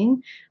way of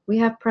being, we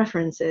have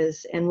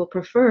preferences and will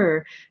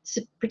prefer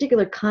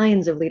particular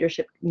kinds of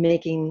leadership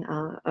making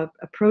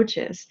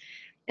approaches.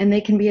 And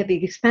they can be at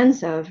the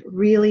expense of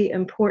really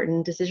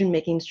important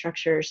decision-making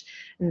structures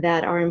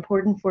that are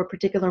important for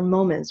particular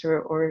moments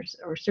or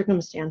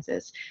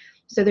circumstances.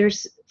 So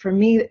there's, for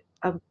me,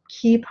 a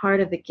key part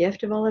of the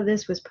gift of all of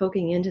this was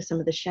poking into some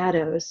of the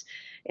shadows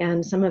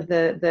and some of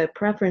the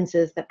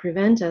preferences that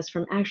prevent us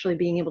from actually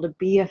being able to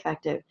be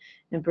effective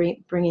and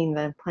bringing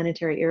the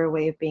planetary era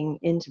way of being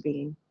into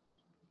being.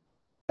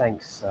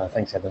 Thanks,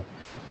 Heather.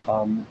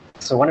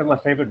 So one of my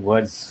favorite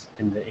words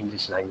in the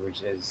English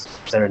language is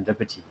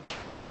serendipity.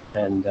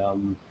 And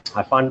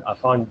I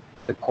found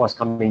the course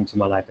coming into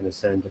my life in a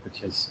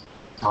serendipitous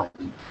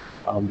time,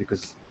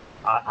 because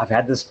I've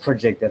had this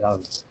project that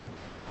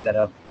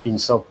I've been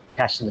so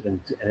passionate and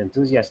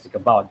enthusiastic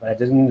about, but I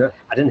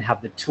didn't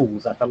have the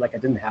tools. I felt like I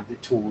didn't have the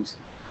tools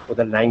or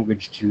the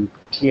language to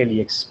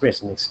clearly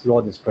express and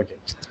explore this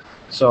project.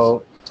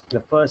 So the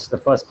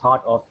first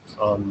part of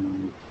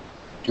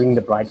doing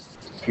the Bright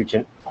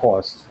Future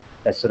course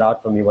that stood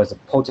out for me was a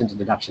potent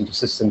introduction to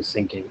systems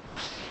thinking.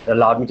 It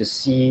allowed me to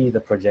see the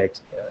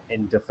project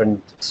in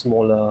different,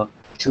 smaller,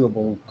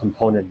 chewable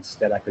components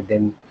that I could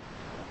then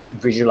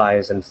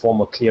visualize and form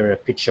a clearer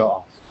picture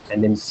of,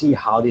 and then see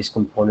how these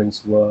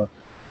components were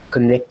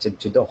connected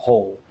to the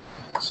whole.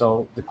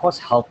 So the course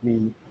helped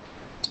me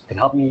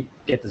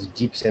get this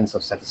deep sense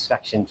of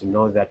satisfaction to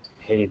know that,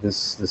 hey,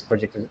 this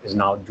project is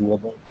now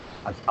doable.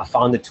 I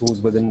found the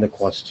tools within the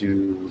course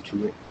to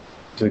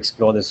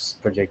explore this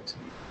project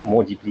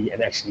more deeply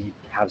and actually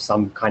have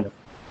some kind of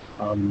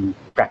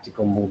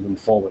practical movement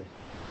forward.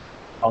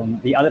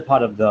 The other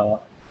part of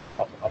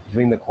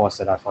doing the course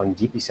that I found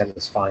deeply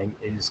satisfying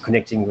is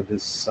connecting with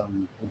this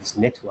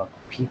network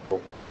of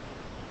people,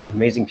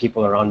 amazing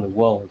people around the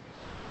world,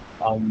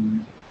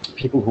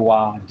 people who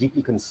are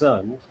deeply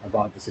concerned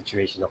about the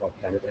situation of our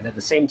planet and at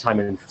the same time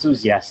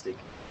enthusiastic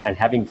and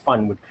having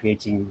fun with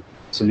creating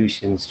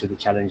solutions to the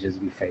challenges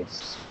we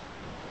face.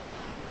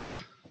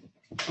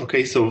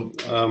 Okay, so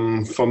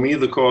for me,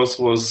 the course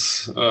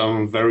was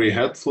very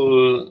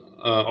helpful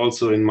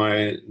also in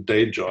my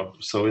day job.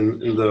 So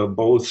in the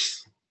both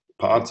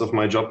parts of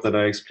my job that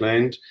I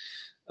explained,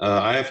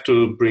 I have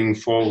to bring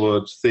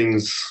forward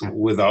things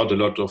without a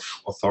lot of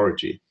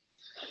authority.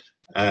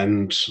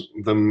 And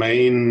the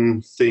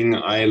main thing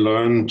I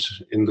learned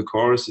in the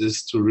course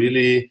is to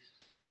really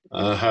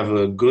have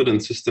a good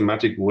and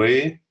systematic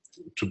way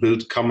to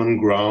build common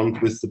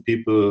ground with the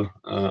people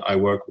I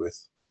work with.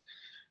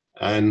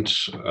 And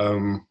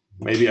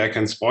maybe I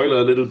can spoil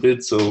a little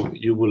bit, so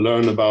you will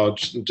learn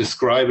about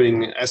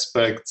describing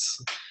aspects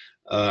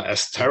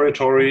as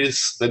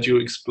territories that you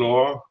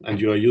explore, and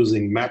you are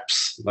using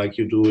maps like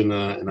you do in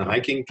a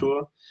hiking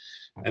tour.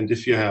 And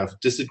if you have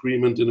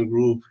disagreement in a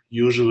group,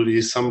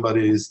 usually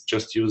somebody is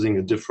just using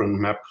a different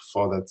map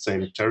for that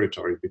same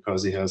territory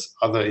because he has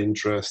other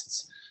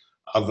interests,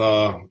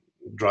 other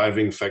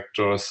driving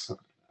factors,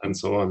 and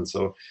so on.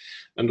 So,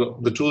 and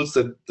the tools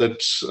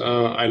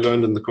that I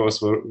learned in the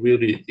course were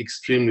really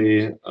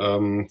extremely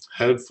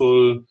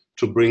helpful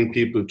to bring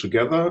people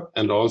together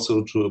and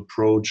also to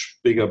approach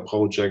bigger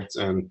projects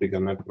and bigger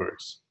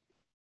networks.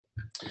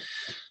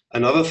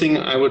 Another thing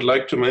I would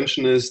like to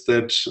mention is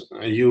that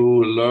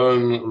you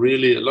learn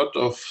really a lot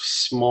of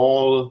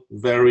small,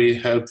 very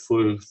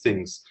helpful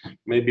things.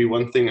 Maybe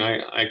one thing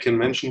I can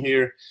mention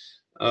here,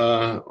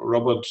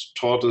 Robert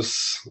taught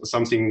us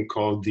something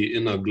called the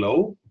inner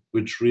glow,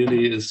 which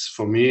really is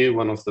for me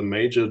one of the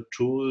major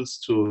tools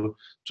to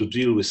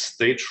deal with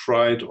stage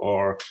fright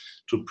or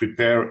to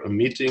prepare a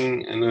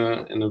meeting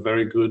in a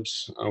very good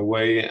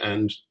way.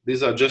 And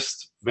these are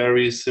just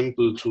very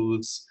simple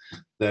tools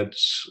that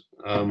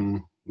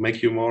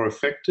make you more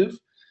effective,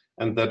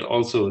 and that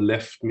also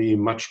left me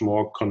much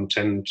more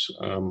content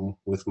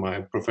with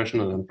my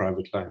professional and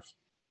private life.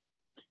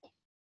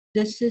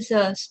 This is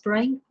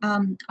Spring.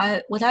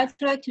 What I'd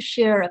like to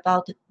share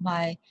about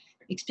my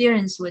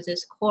experience with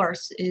this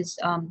course is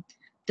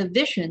the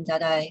vision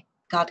that I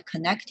got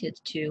connected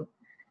to.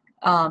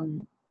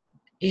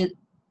 It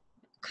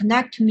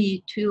connected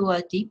me to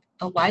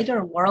a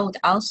wider world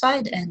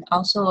outside, and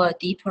also a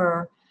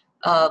deeper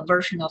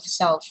version of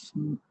self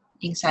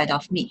inside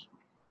of me.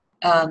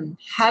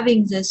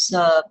 Having this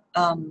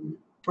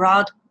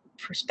broad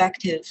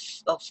perspective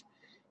of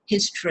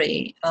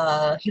history,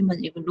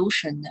 human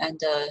evolution, and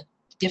the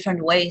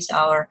different ways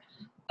our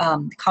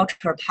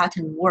cultural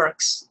pattern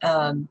works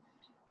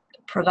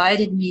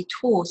provided me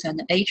tools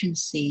and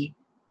agency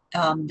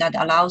that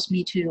allows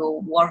me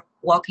to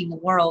walk in the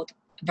world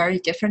very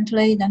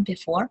differently than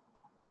before.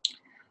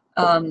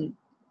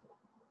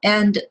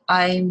 And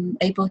I'm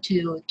able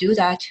to do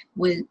that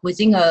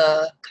within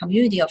a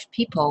community of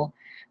people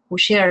who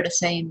share the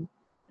same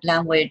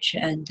language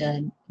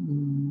and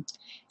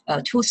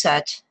tool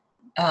set.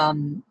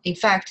 In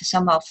fact,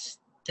 some of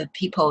the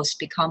peoples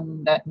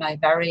become my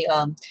very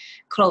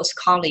close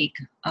colleague,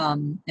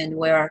 and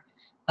we're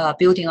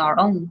building our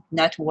own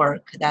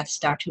network that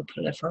start to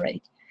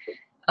proliferate.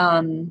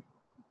 And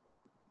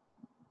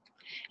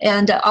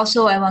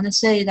also, I want to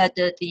say that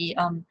the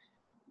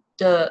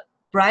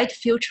bright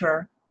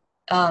future,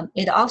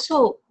 it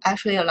also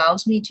actually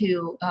allows me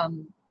to,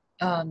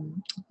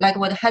 like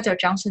what Heather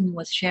Johnson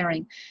was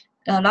sharing,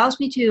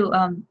 allows me to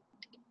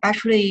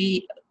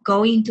actually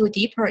go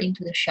deeper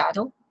into the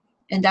shadow.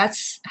 And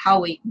that's how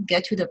we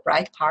get to the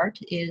bright part,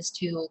 is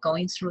to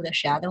going through the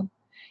shadow.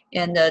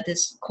 And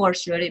this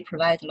course really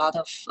provides a lot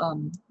of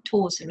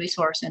tools,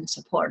 resources, and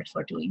support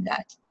for doing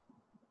that.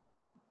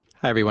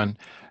 Hi, everyone.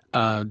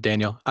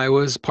 Daniel. I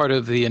was part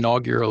of the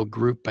inaugural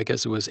group, I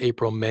guess it was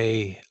April,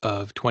 May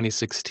of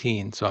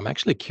 2016. So I'm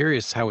actually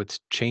curious how it's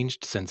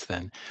changed since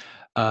then.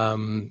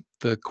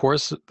 The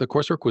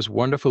coursework was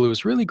wonderful. It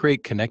was really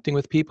great connecting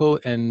with people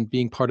and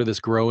being part of this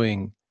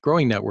growing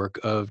network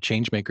of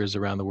change makers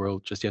around the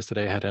world. Just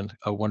yesterday, I had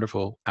a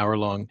wonderful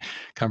hour-long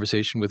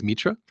conversation with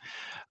Mitra.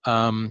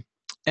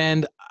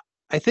 And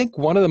I think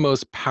one of the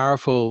most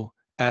powerful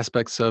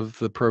aspects of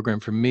the program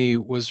for me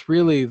was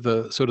really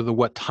the sort of the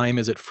what time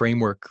is it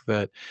framework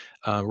that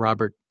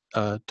Robert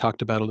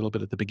talked about a little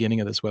bit at the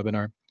beginning of this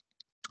webinar.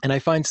 And I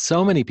find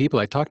so many people,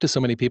 I talk to so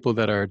many people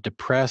that are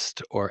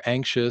depressed or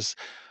anxious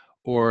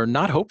or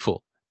not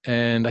hopeful.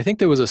 And I think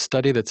there was a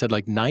study that said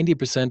like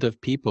 90% of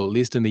people, at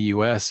least in the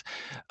US,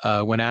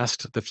 when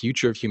asked the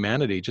future of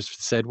humanity,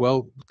 just said,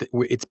 well,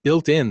 it's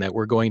built in that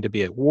we're going to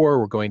be at war,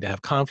 we're going to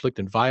have conflict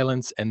and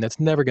violence, and that's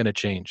never going to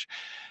change.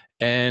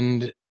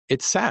 And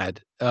it's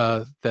sad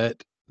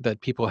that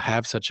people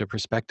have such a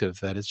perspective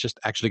that it's just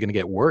actually going to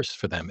get worse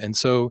for them. And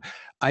so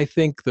I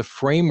think the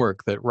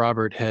framework that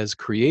Robert has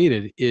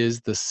created is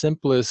the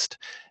simplest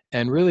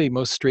and really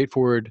most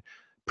straightforward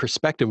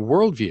perspective,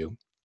 worldview,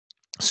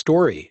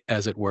 story,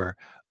 as it were,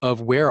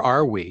 of where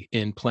are we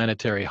in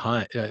planetary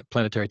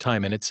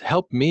time. And it's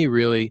helped me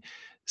really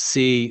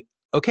see,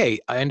 okay,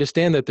 I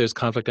understand that there's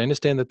conflict. I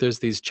understand that there's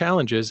these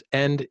challenges,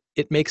 and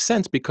it makes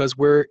sense because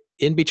we're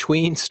in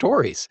between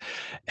stories.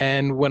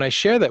 And when I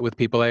share that with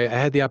people, I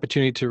had the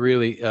opportunity to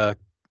really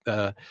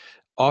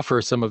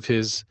offer some of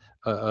his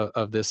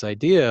of this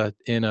idea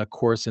in a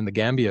course in the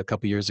Gambia a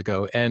couple years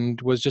ago,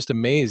 and was just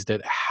amazed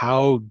at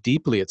how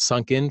deeply it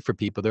sunk in for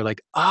people. They're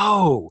like,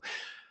 oh,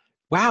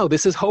 wow,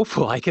 this is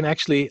hopeful. I can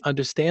actually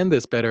understand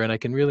this better, and I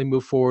can really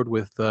move forward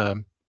with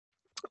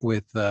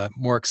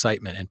more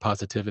excitement and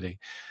positivity.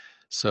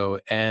 So,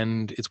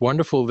 and it's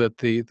wonderful that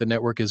the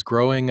network is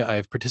growing.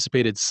 I've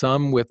participated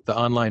some with the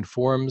online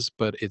forums,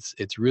 but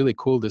it's really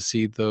cool to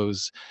see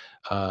those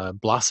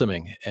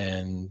blossoming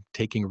and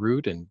taking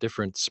root, and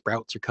different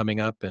sprouts are coming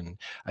up. And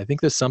I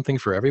think there's something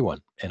for everyone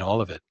in all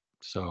of it.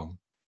 So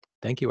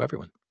thank you,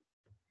 everyone.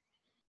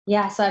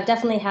 Yeah, so I've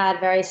definitely had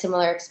very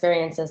similar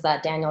experiences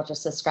that Daniel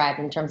just described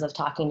in terms of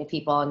talking to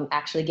people and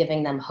actually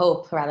giving them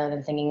hope rather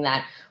than thinking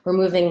that we're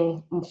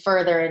moving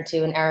further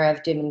into an era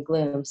of doom and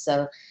gloom.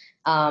 So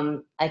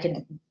I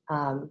could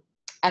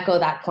echo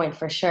that point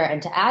for sure.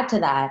 And to add to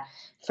that,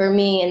 for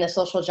me in the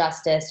social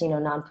justice,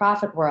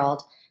 nonprofit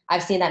world,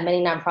 I've seen that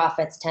many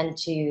nonprofits tend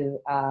to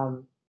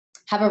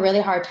have a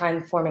really hard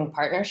time forming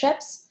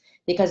partnerships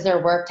because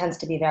their work tends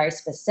to be very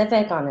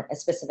specific on a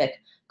specific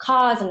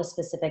cause in a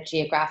specific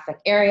geographic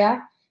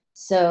area.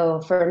 So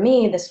for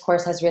me, this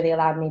course has really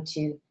allowed me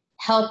to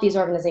help these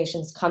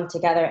organizations come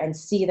together and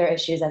see their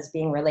issues as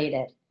being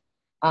related,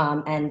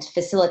 and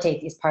facilitate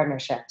these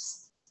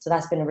partnerships. So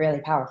that's been really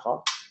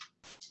powerful.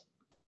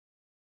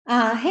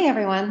 Hey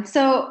everyone.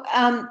 So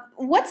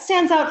what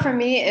stands out for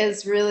me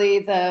is really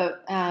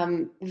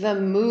the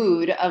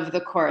mood of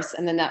the course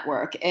and the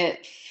network.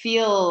 It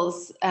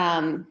feels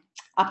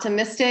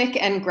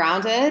optimistic and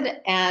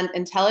grounded and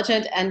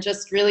intelligent and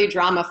just really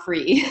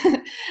drama-free.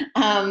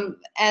 And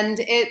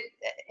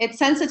it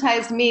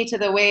sensitized me to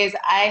the ways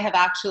I have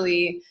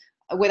actually,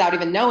 without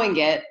even knowing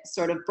it,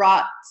 sort of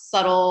brought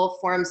subtle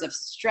forms of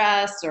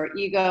stress or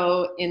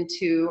ego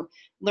into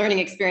learning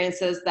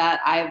experiences that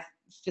I've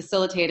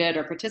facilitated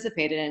or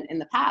participated in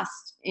the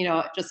past,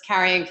 just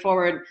carrying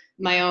forward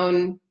my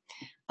own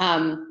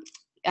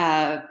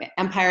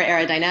empire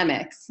era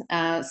dynamics.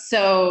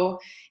 So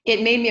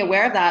it made me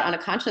aware of that on a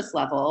conscious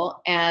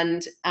level.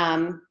 And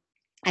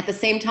at the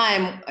same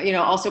time,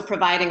 also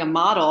providing a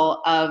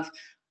model of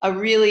a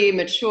really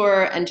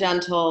mature and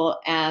gentle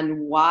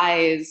and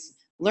wise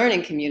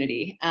learning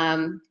community,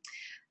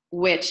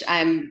 which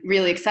I'm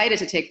really excited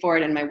to take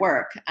forward in my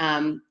work.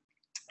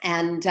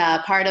 And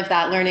part of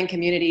that learning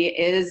community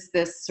is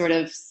this sort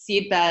of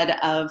seedbed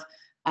of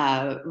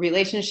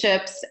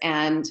relationships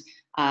and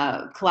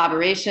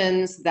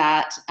collaborations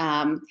that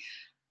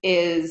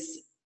is,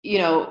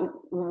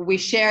 we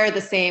share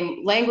the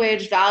same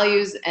language,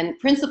 values, and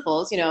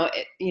principles, a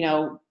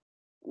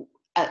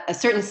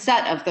certain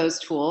set of those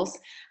tools.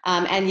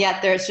 And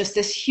yet there's just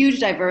this huge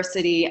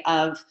diversity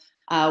of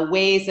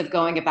ways of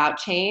going about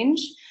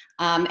change.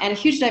 And a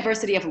huge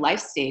diversity of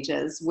life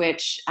stages,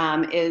 which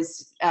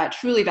is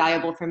truly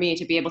valuable for me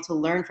to be able to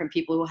learn from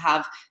people who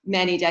have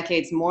many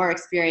decades more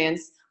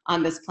experience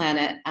on this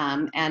planet,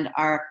 and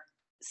are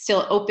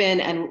still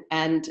open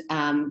and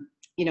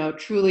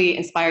truly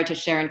inspired to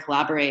share and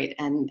collaborate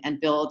and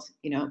build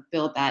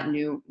that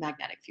new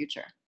magnetic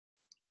future.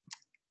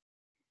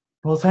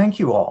 Well, thank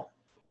you all.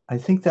 I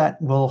think that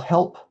will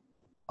help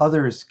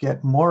others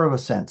get more of a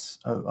sense,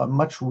 a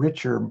much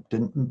richer,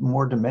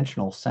 more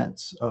dimensional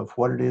sense of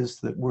what it is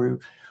that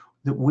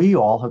we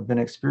all have been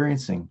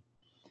experiencing.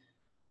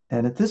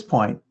 And at this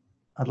point,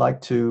 I'd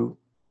like to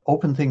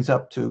open things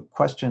up to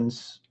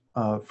questions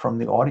from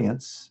the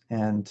audience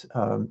and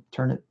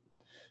turn it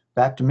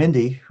back to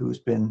Mindy, who's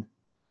been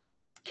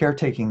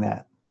caretaking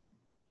that.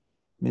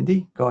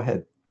 Mindy, go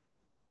ahead.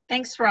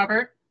 Thanks,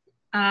 Robert.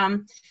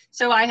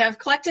 So I have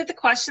collected the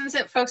questions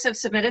that folks have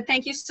submitted.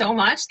 Thank you so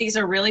much. These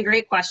are really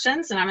great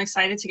questions, and I'm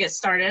excited to get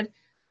started.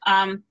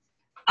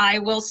 I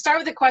will start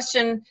with a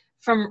question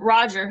from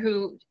Roger,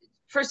 who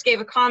first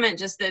gave a comment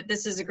just that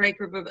this is a great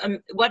group of,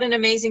 what an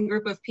amazing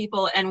group of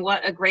people and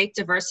what a great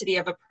diversity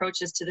of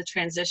approaches to the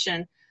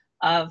transition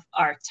of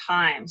our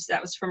times.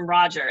 That was from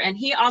Roger. And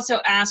he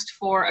also asked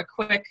for a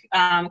quick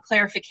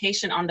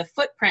clarification on the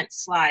footprint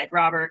slide,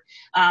 Robert,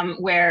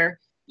 where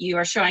you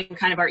are showing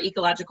kind of our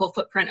ecological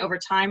footprint over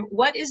time.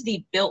 What is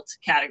the built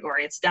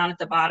category? It's down at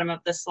the bottom of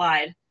the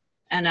slide.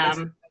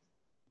 And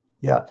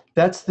yeah,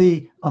 that's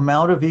the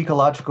amount of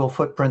ecological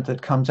footprint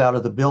that comes out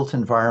of the built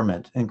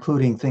environment,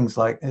 including things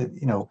like,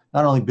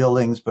 not only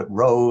buildings, but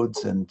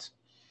roads and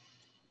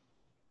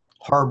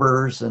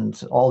harbors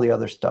and all the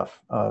other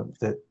stuff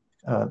that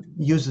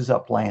uses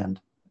up land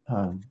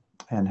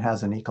and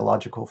has an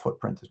ecological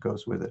footprint that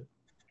goes with it.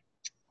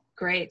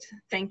 Great,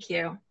 thank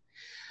you.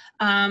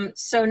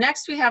 So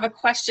next we have a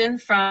question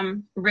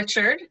from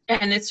Richard,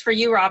 and it's for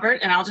you, Robert,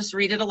 and I'll just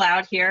read it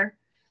aloud here.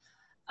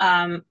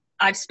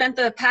 I've spent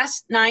the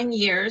past 9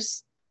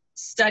 years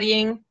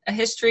studying a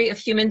history of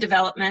human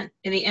development.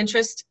 In the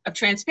interest of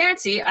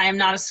transparency, I am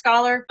not a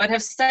scholar, but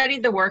have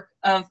studied the work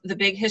of the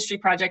Big History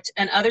Project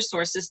and other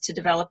sources to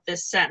develop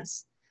this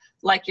sense.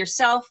 Like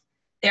yourself,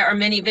 there are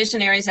many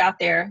visionaries out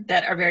there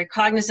that are very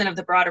cognizant of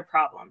the broader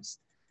problems.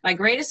 My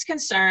greatest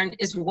concern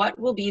is what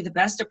will be the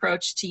best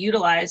approach to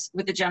utilize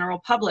with the general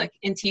public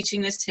in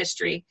teaching this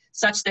history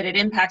such that it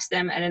impacts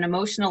them at an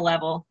emotional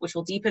level, which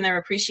will deepen their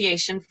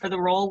appreciation for the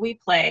role we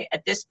play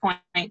at this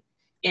point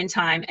in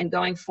time and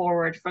going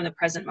forward from the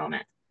present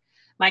moment.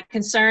 My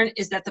concern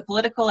is that the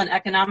political and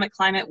economic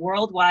climate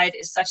worldwide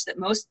is such that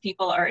most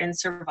people are in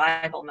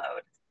survival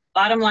mode.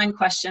 Bottom line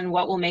question,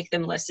 what will make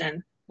them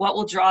listen? What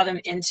will draw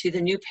them into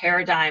the new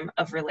paradigm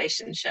of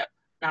relationship?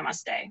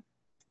 Namaste.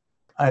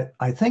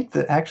 I think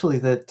that actually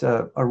that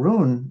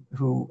Arun,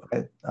 who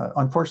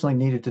unfortunately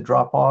needed to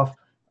drop off,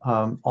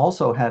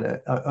 also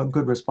had a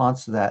good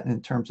response to that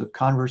in terms of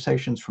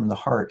conversations from the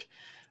heart.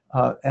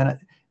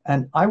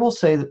 And I will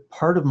say that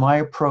part of my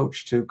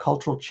approach to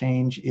cultural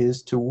change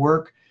is to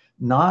work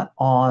not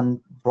on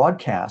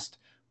broadcast,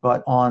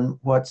 but on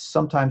what's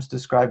sometimes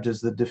described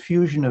as the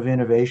diffusion of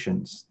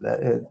innovations.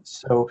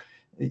 So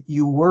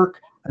you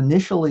work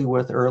initially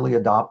with early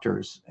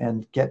adopters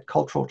and get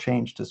cultural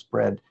change to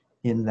spread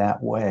in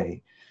that way.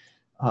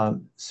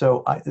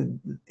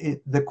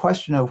 The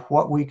question of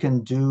what we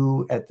can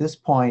do at this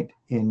point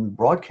in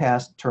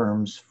broadcast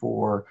terms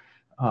for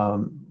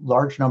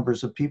large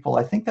numbers of people,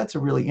 I think that's a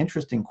really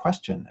interesting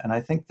question. And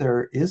I think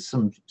there is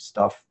some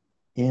stuff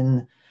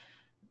in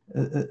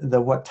the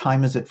what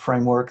time is it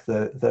framework,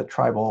 the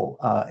tribal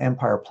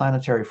empire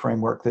planetary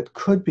framework that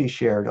could be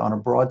shared on a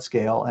broad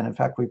scale. And in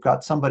fact, we've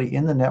got somebody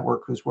in the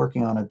network who's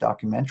working on a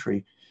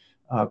documentary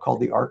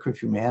called The Arc of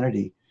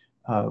Humanity,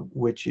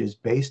 which is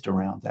based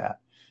around that.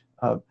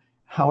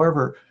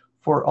 However,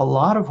 for a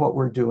lot of what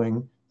we're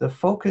doing, the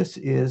focus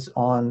is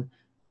on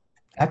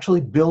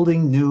actually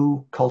building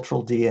new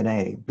cultural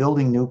DNA,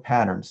 building new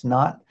patterns,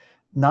 not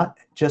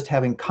just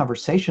having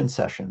conversation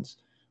sessions,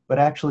 but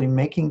actually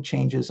making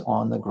changes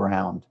on the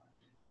ground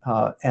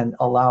and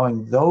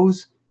allowing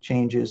those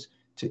changes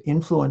to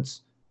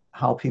influence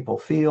how people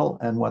feel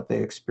and what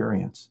they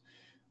experience.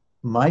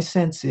 My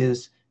sense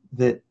is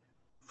that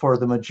for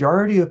the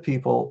majority of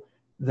people,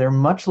 they're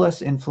much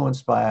less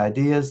influenced by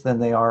ideas than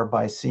they are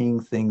by seeing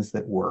things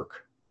that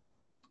work.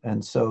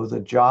 And so the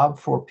job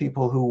for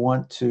people who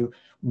want to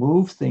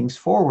move things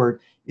forward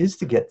is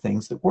to get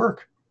things that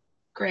work.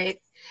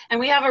 Great. And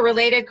we have a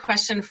related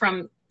question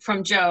from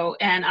Joe,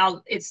 and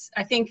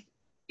I think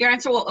your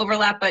answer will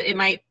overlap, but it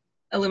might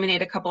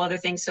illuminate a couple other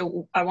things.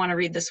 So I want to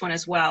read this one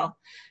as well.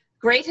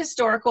 Great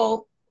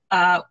historical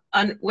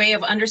way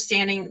of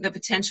understanding the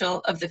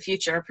potential of the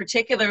future,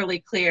 particularly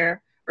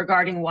clear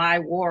regarding why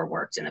war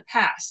worked in the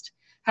past.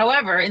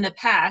 However, in the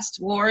past,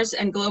 wars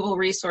and global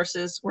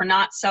resources were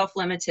not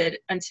self-limited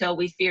until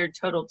we feared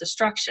total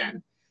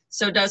destruction.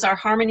 So does our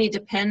harmony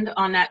depend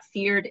on that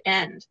feared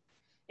end?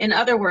 In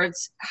other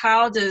words,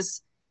 how do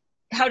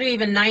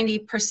even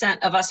 90%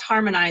 of us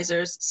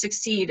harmonizers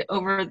succeed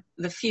over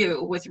the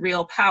few with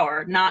real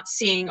power, not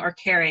seeing or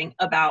caring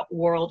about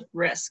world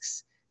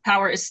risks?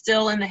 Power is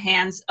still in the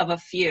hands of a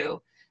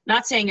few.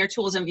 Not saying your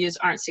tools and views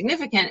aren't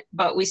significant,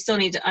 but we still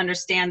need to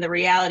understand the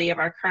reality of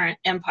our current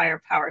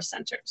empire power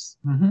centers.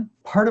 Mm-hmm.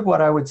 Part of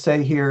what I would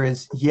say here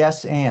is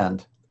yes,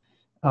 and.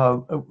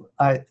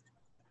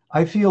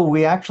 I feel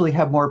we actually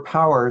have more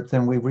power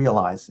than we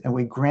realize, and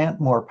we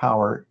grant more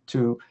power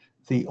to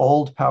the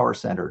old power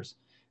centers,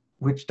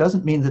 which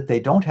doesn't mean that they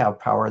don't have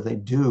power, they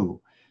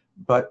do,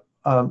 but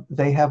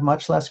they have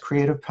much less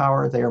creative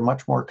power, they are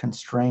much more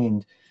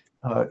constrained.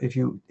 If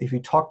you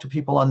talk to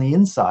people on the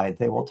inside,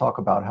 they will talk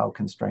about how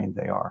constrained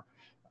they are.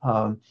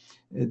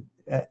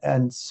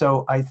 And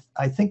so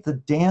I think the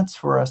dance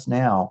for us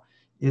now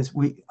is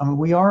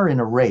we are in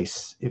a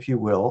race, if you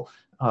will,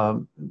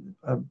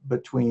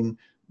 between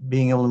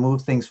being able to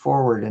move things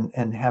forward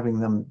and having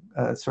them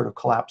sort of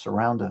collapse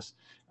around us.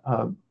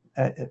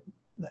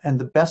 And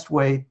the best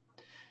way,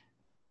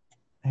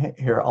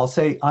 here, I'll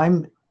say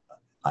I'm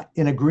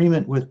in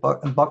agreement with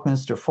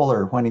Buckminster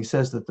Fuller when he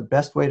says that the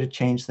best way to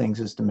change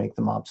things is to make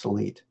them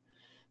obsolete.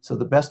 So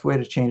the best way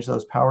to change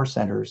those power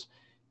centers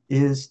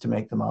is to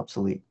make them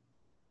obsolete.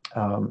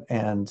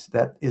 And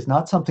that is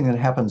not something that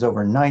happens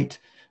overnight,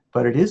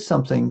 but it is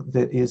something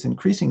that is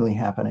increasingly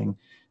happening.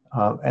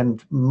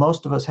 And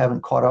most of us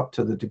haven't caught up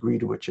to the degree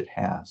to which it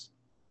has.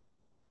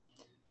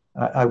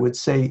 I would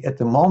say at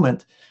the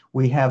moment,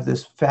 we have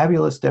this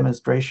fabulous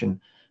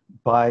demonstration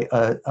by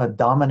a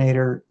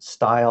dominator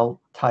style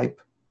type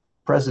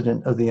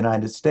president of the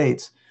United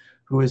States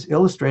who is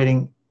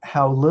illustrating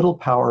how little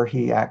power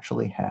he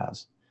actually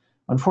has.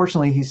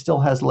 Unfortunately, he still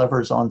has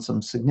levers on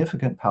some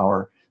significant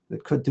power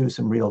that could do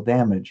some real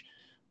damage.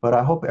 But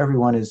I hope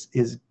everyone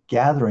is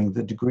gathering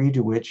the degree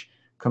to which,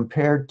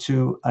 compared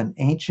to an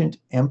ancient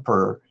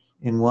emperor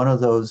in one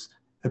of those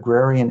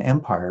agrarian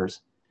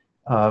empires,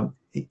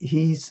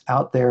 he's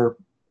out there,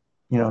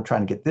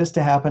 trying to get this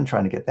to happen,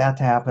 trying to get that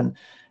to happen.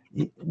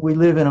 We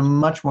live in a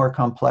much more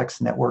complex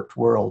networked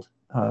world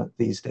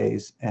these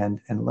days, and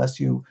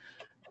unless you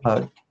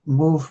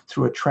move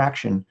through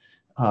attraction,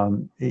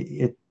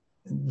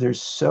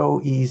 it's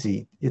so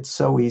easy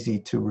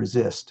to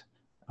resist.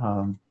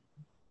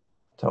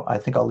 So I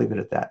think I'll leave it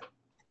at that.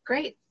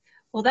 Great.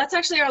 Well, that's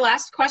actually our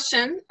last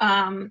question.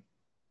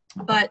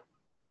 But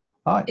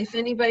if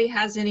anybody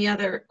has any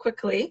other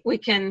quickly, we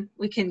can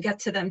get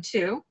to them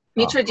too.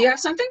 Mitra, do you have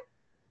something?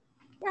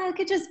 Yeah, I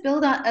could just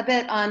build on a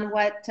bit on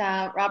what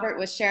Robert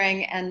was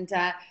sharing, and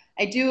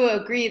I do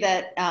agree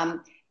that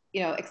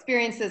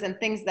experiences and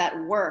things that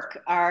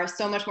work are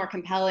so much more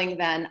compelling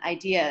than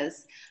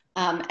ideas.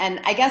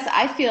 And I guess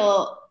I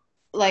feel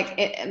like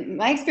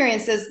my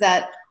experience is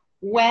that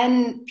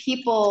when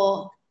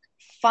people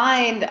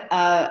find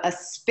a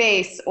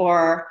space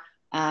or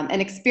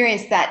an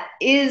experience that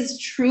is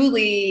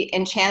truly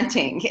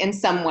enchanting in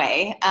some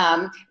way,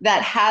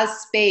 that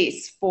has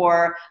space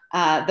for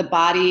the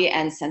body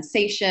and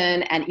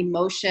sensation and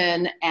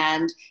emotion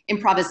and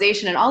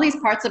improvisation and all these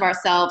parts of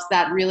ourselves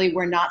that really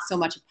were not so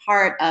much a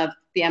part of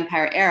the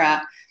Empire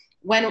era,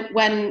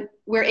 when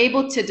we're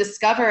able to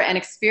discover and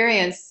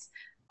experience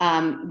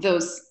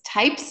those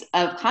types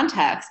of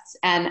contexts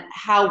and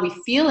how we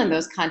feel in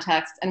those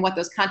contexts and what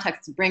those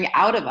contexts bring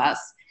out of us,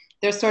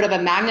 there's sort of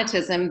a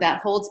magnetism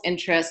that holds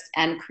interest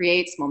and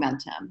creates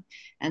momentum.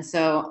 And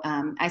so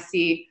I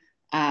see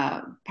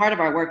part of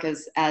our work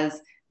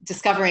as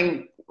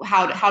discovering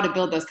how to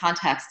build those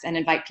contexts and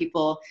invite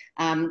people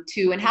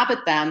to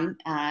inhabit them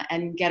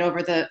and get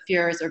over the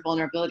fears or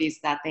vulnerabilities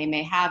that they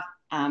may have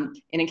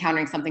in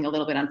encountering something a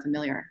little bit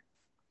unfamiliar.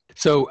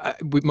 So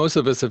most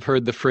of us have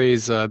heard the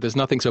phrase, there's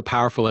nothing so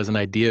powerful as an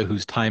idea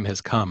whose time has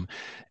come.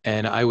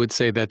 And I would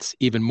say that's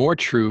even more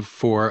true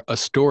for a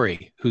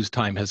story whose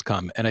time has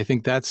come. And I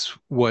think that's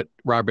what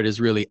Robert has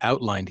really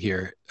outlined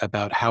here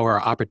about how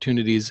our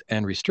opportunities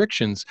and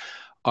restrictions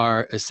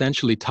are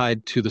essentially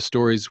tied to the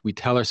stories we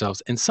tell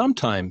ourselves. And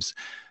sometimes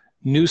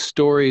new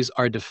stories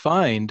are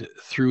defined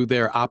through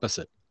their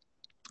opposite.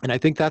 And I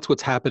think that's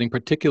what's happening,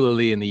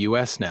 particularly in the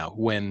US now,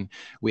 when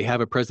we have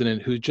a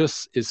president who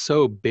just is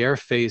so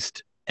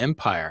barefaced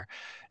empire.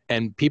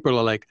 And people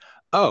are like,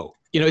 oh,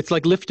 it's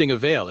like lifting a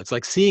veil. It's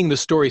like seeing the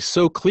story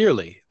so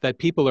clearly that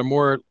people are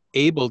more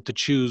able to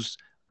choose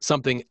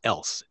something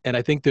else. And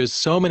I think there's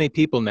so many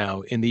people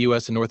now in the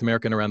US and North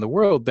America and around the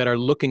world that are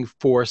looking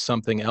for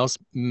something else.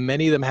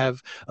 Many of them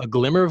have a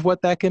glimmer of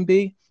what that can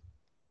be.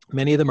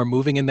 Many of them are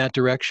moving in that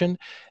direction.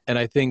 And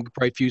I think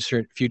Bright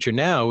Future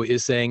Now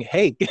is saying,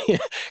 hey,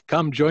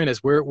 come join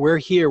us. We're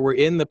here. We're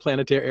in the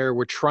planetary era.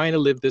 We're trying to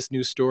live this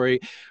new story.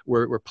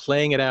 We're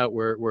playing it out.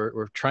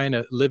 We're trying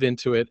to live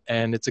into it.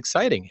 And it's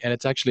exciting. And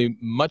it's actually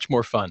much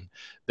more fun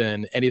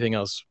than anything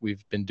else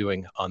we've been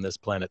doing on this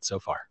planet so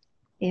far.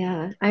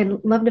 Yeah,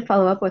 I'd love to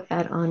follow up with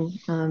that on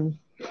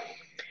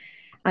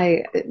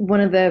one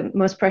of the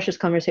most precious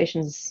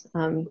conversations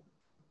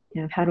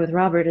I've had with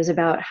Robert is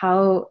about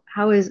how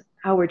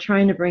we're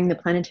trying to bring the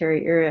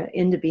planetary era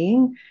into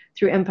being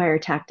through empire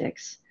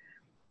tactics,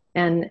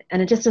 and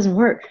it just doesn't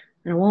work,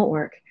 and it won't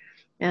work,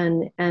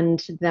 and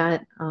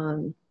that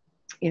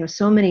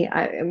so many,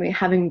 I mean,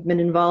 having been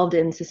involved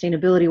in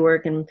sustainability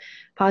work and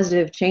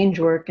positive change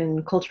work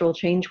and cultural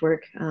change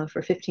work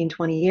for 15,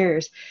 20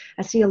 years,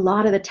 I see a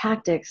lot of the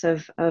tactics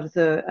of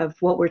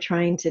what we're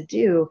trying to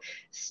do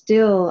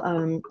still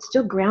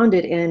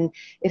grounded in,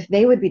 if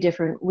they would be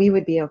different, we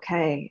would be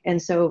okay.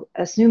 And so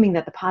assuming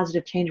that the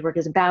positive change work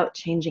is about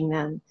changing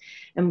them.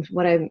 And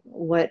what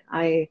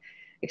I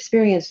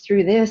experienced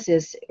through this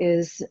is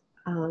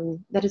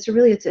that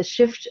it's a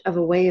shift of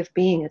a way of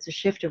being, it's a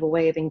shift of a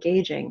way of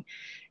engaging,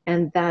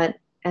 and that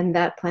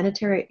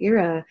planetary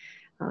era,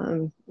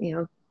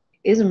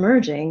 is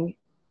emerging.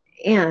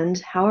 And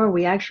how are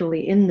we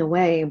actually in the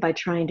way by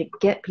trying to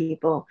get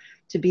people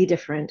to be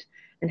different?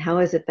 And how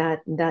is it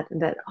that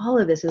all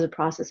of this is a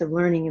process of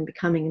learning and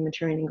becoming and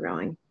maturing and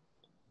growing?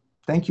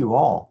 Thank you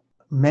all.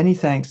 Many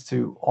thanks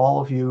to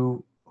all of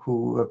you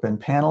who have been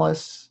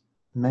panelists.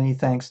 Many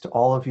thanks to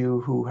all of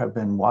you who have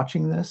been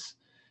watching this.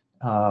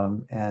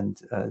 And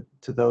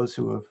to those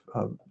who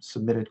have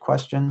submitted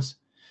questions.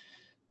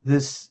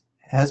 This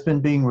has been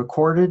being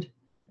recorded,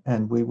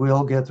 and we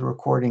will get the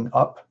recording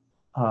up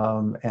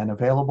and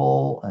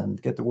available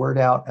and get the word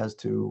out as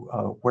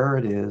to where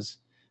it is.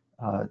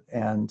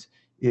 And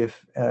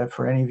if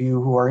for any of you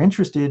who are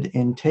interested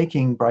in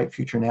taking Bright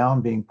Future Now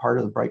and being part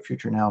of the Bright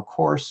Future Now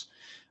course,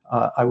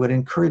 I would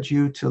encourage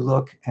you to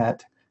look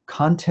at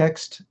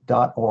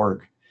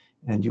context.org,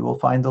 and you will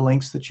find the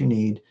links that you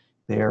need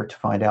there to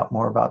find out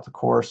more about the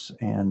course.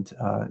 And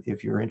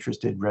if you're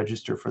interested,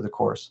 register for the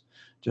course.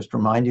 Just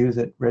remind you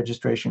that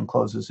registration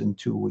closes in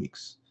 2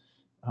 weeks.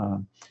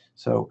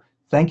 So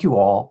thank you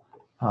all.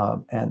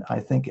 And I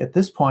think at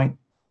this point,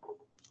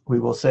 we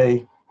will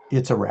say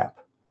it's a wrap.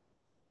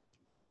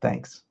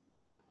 Thanks.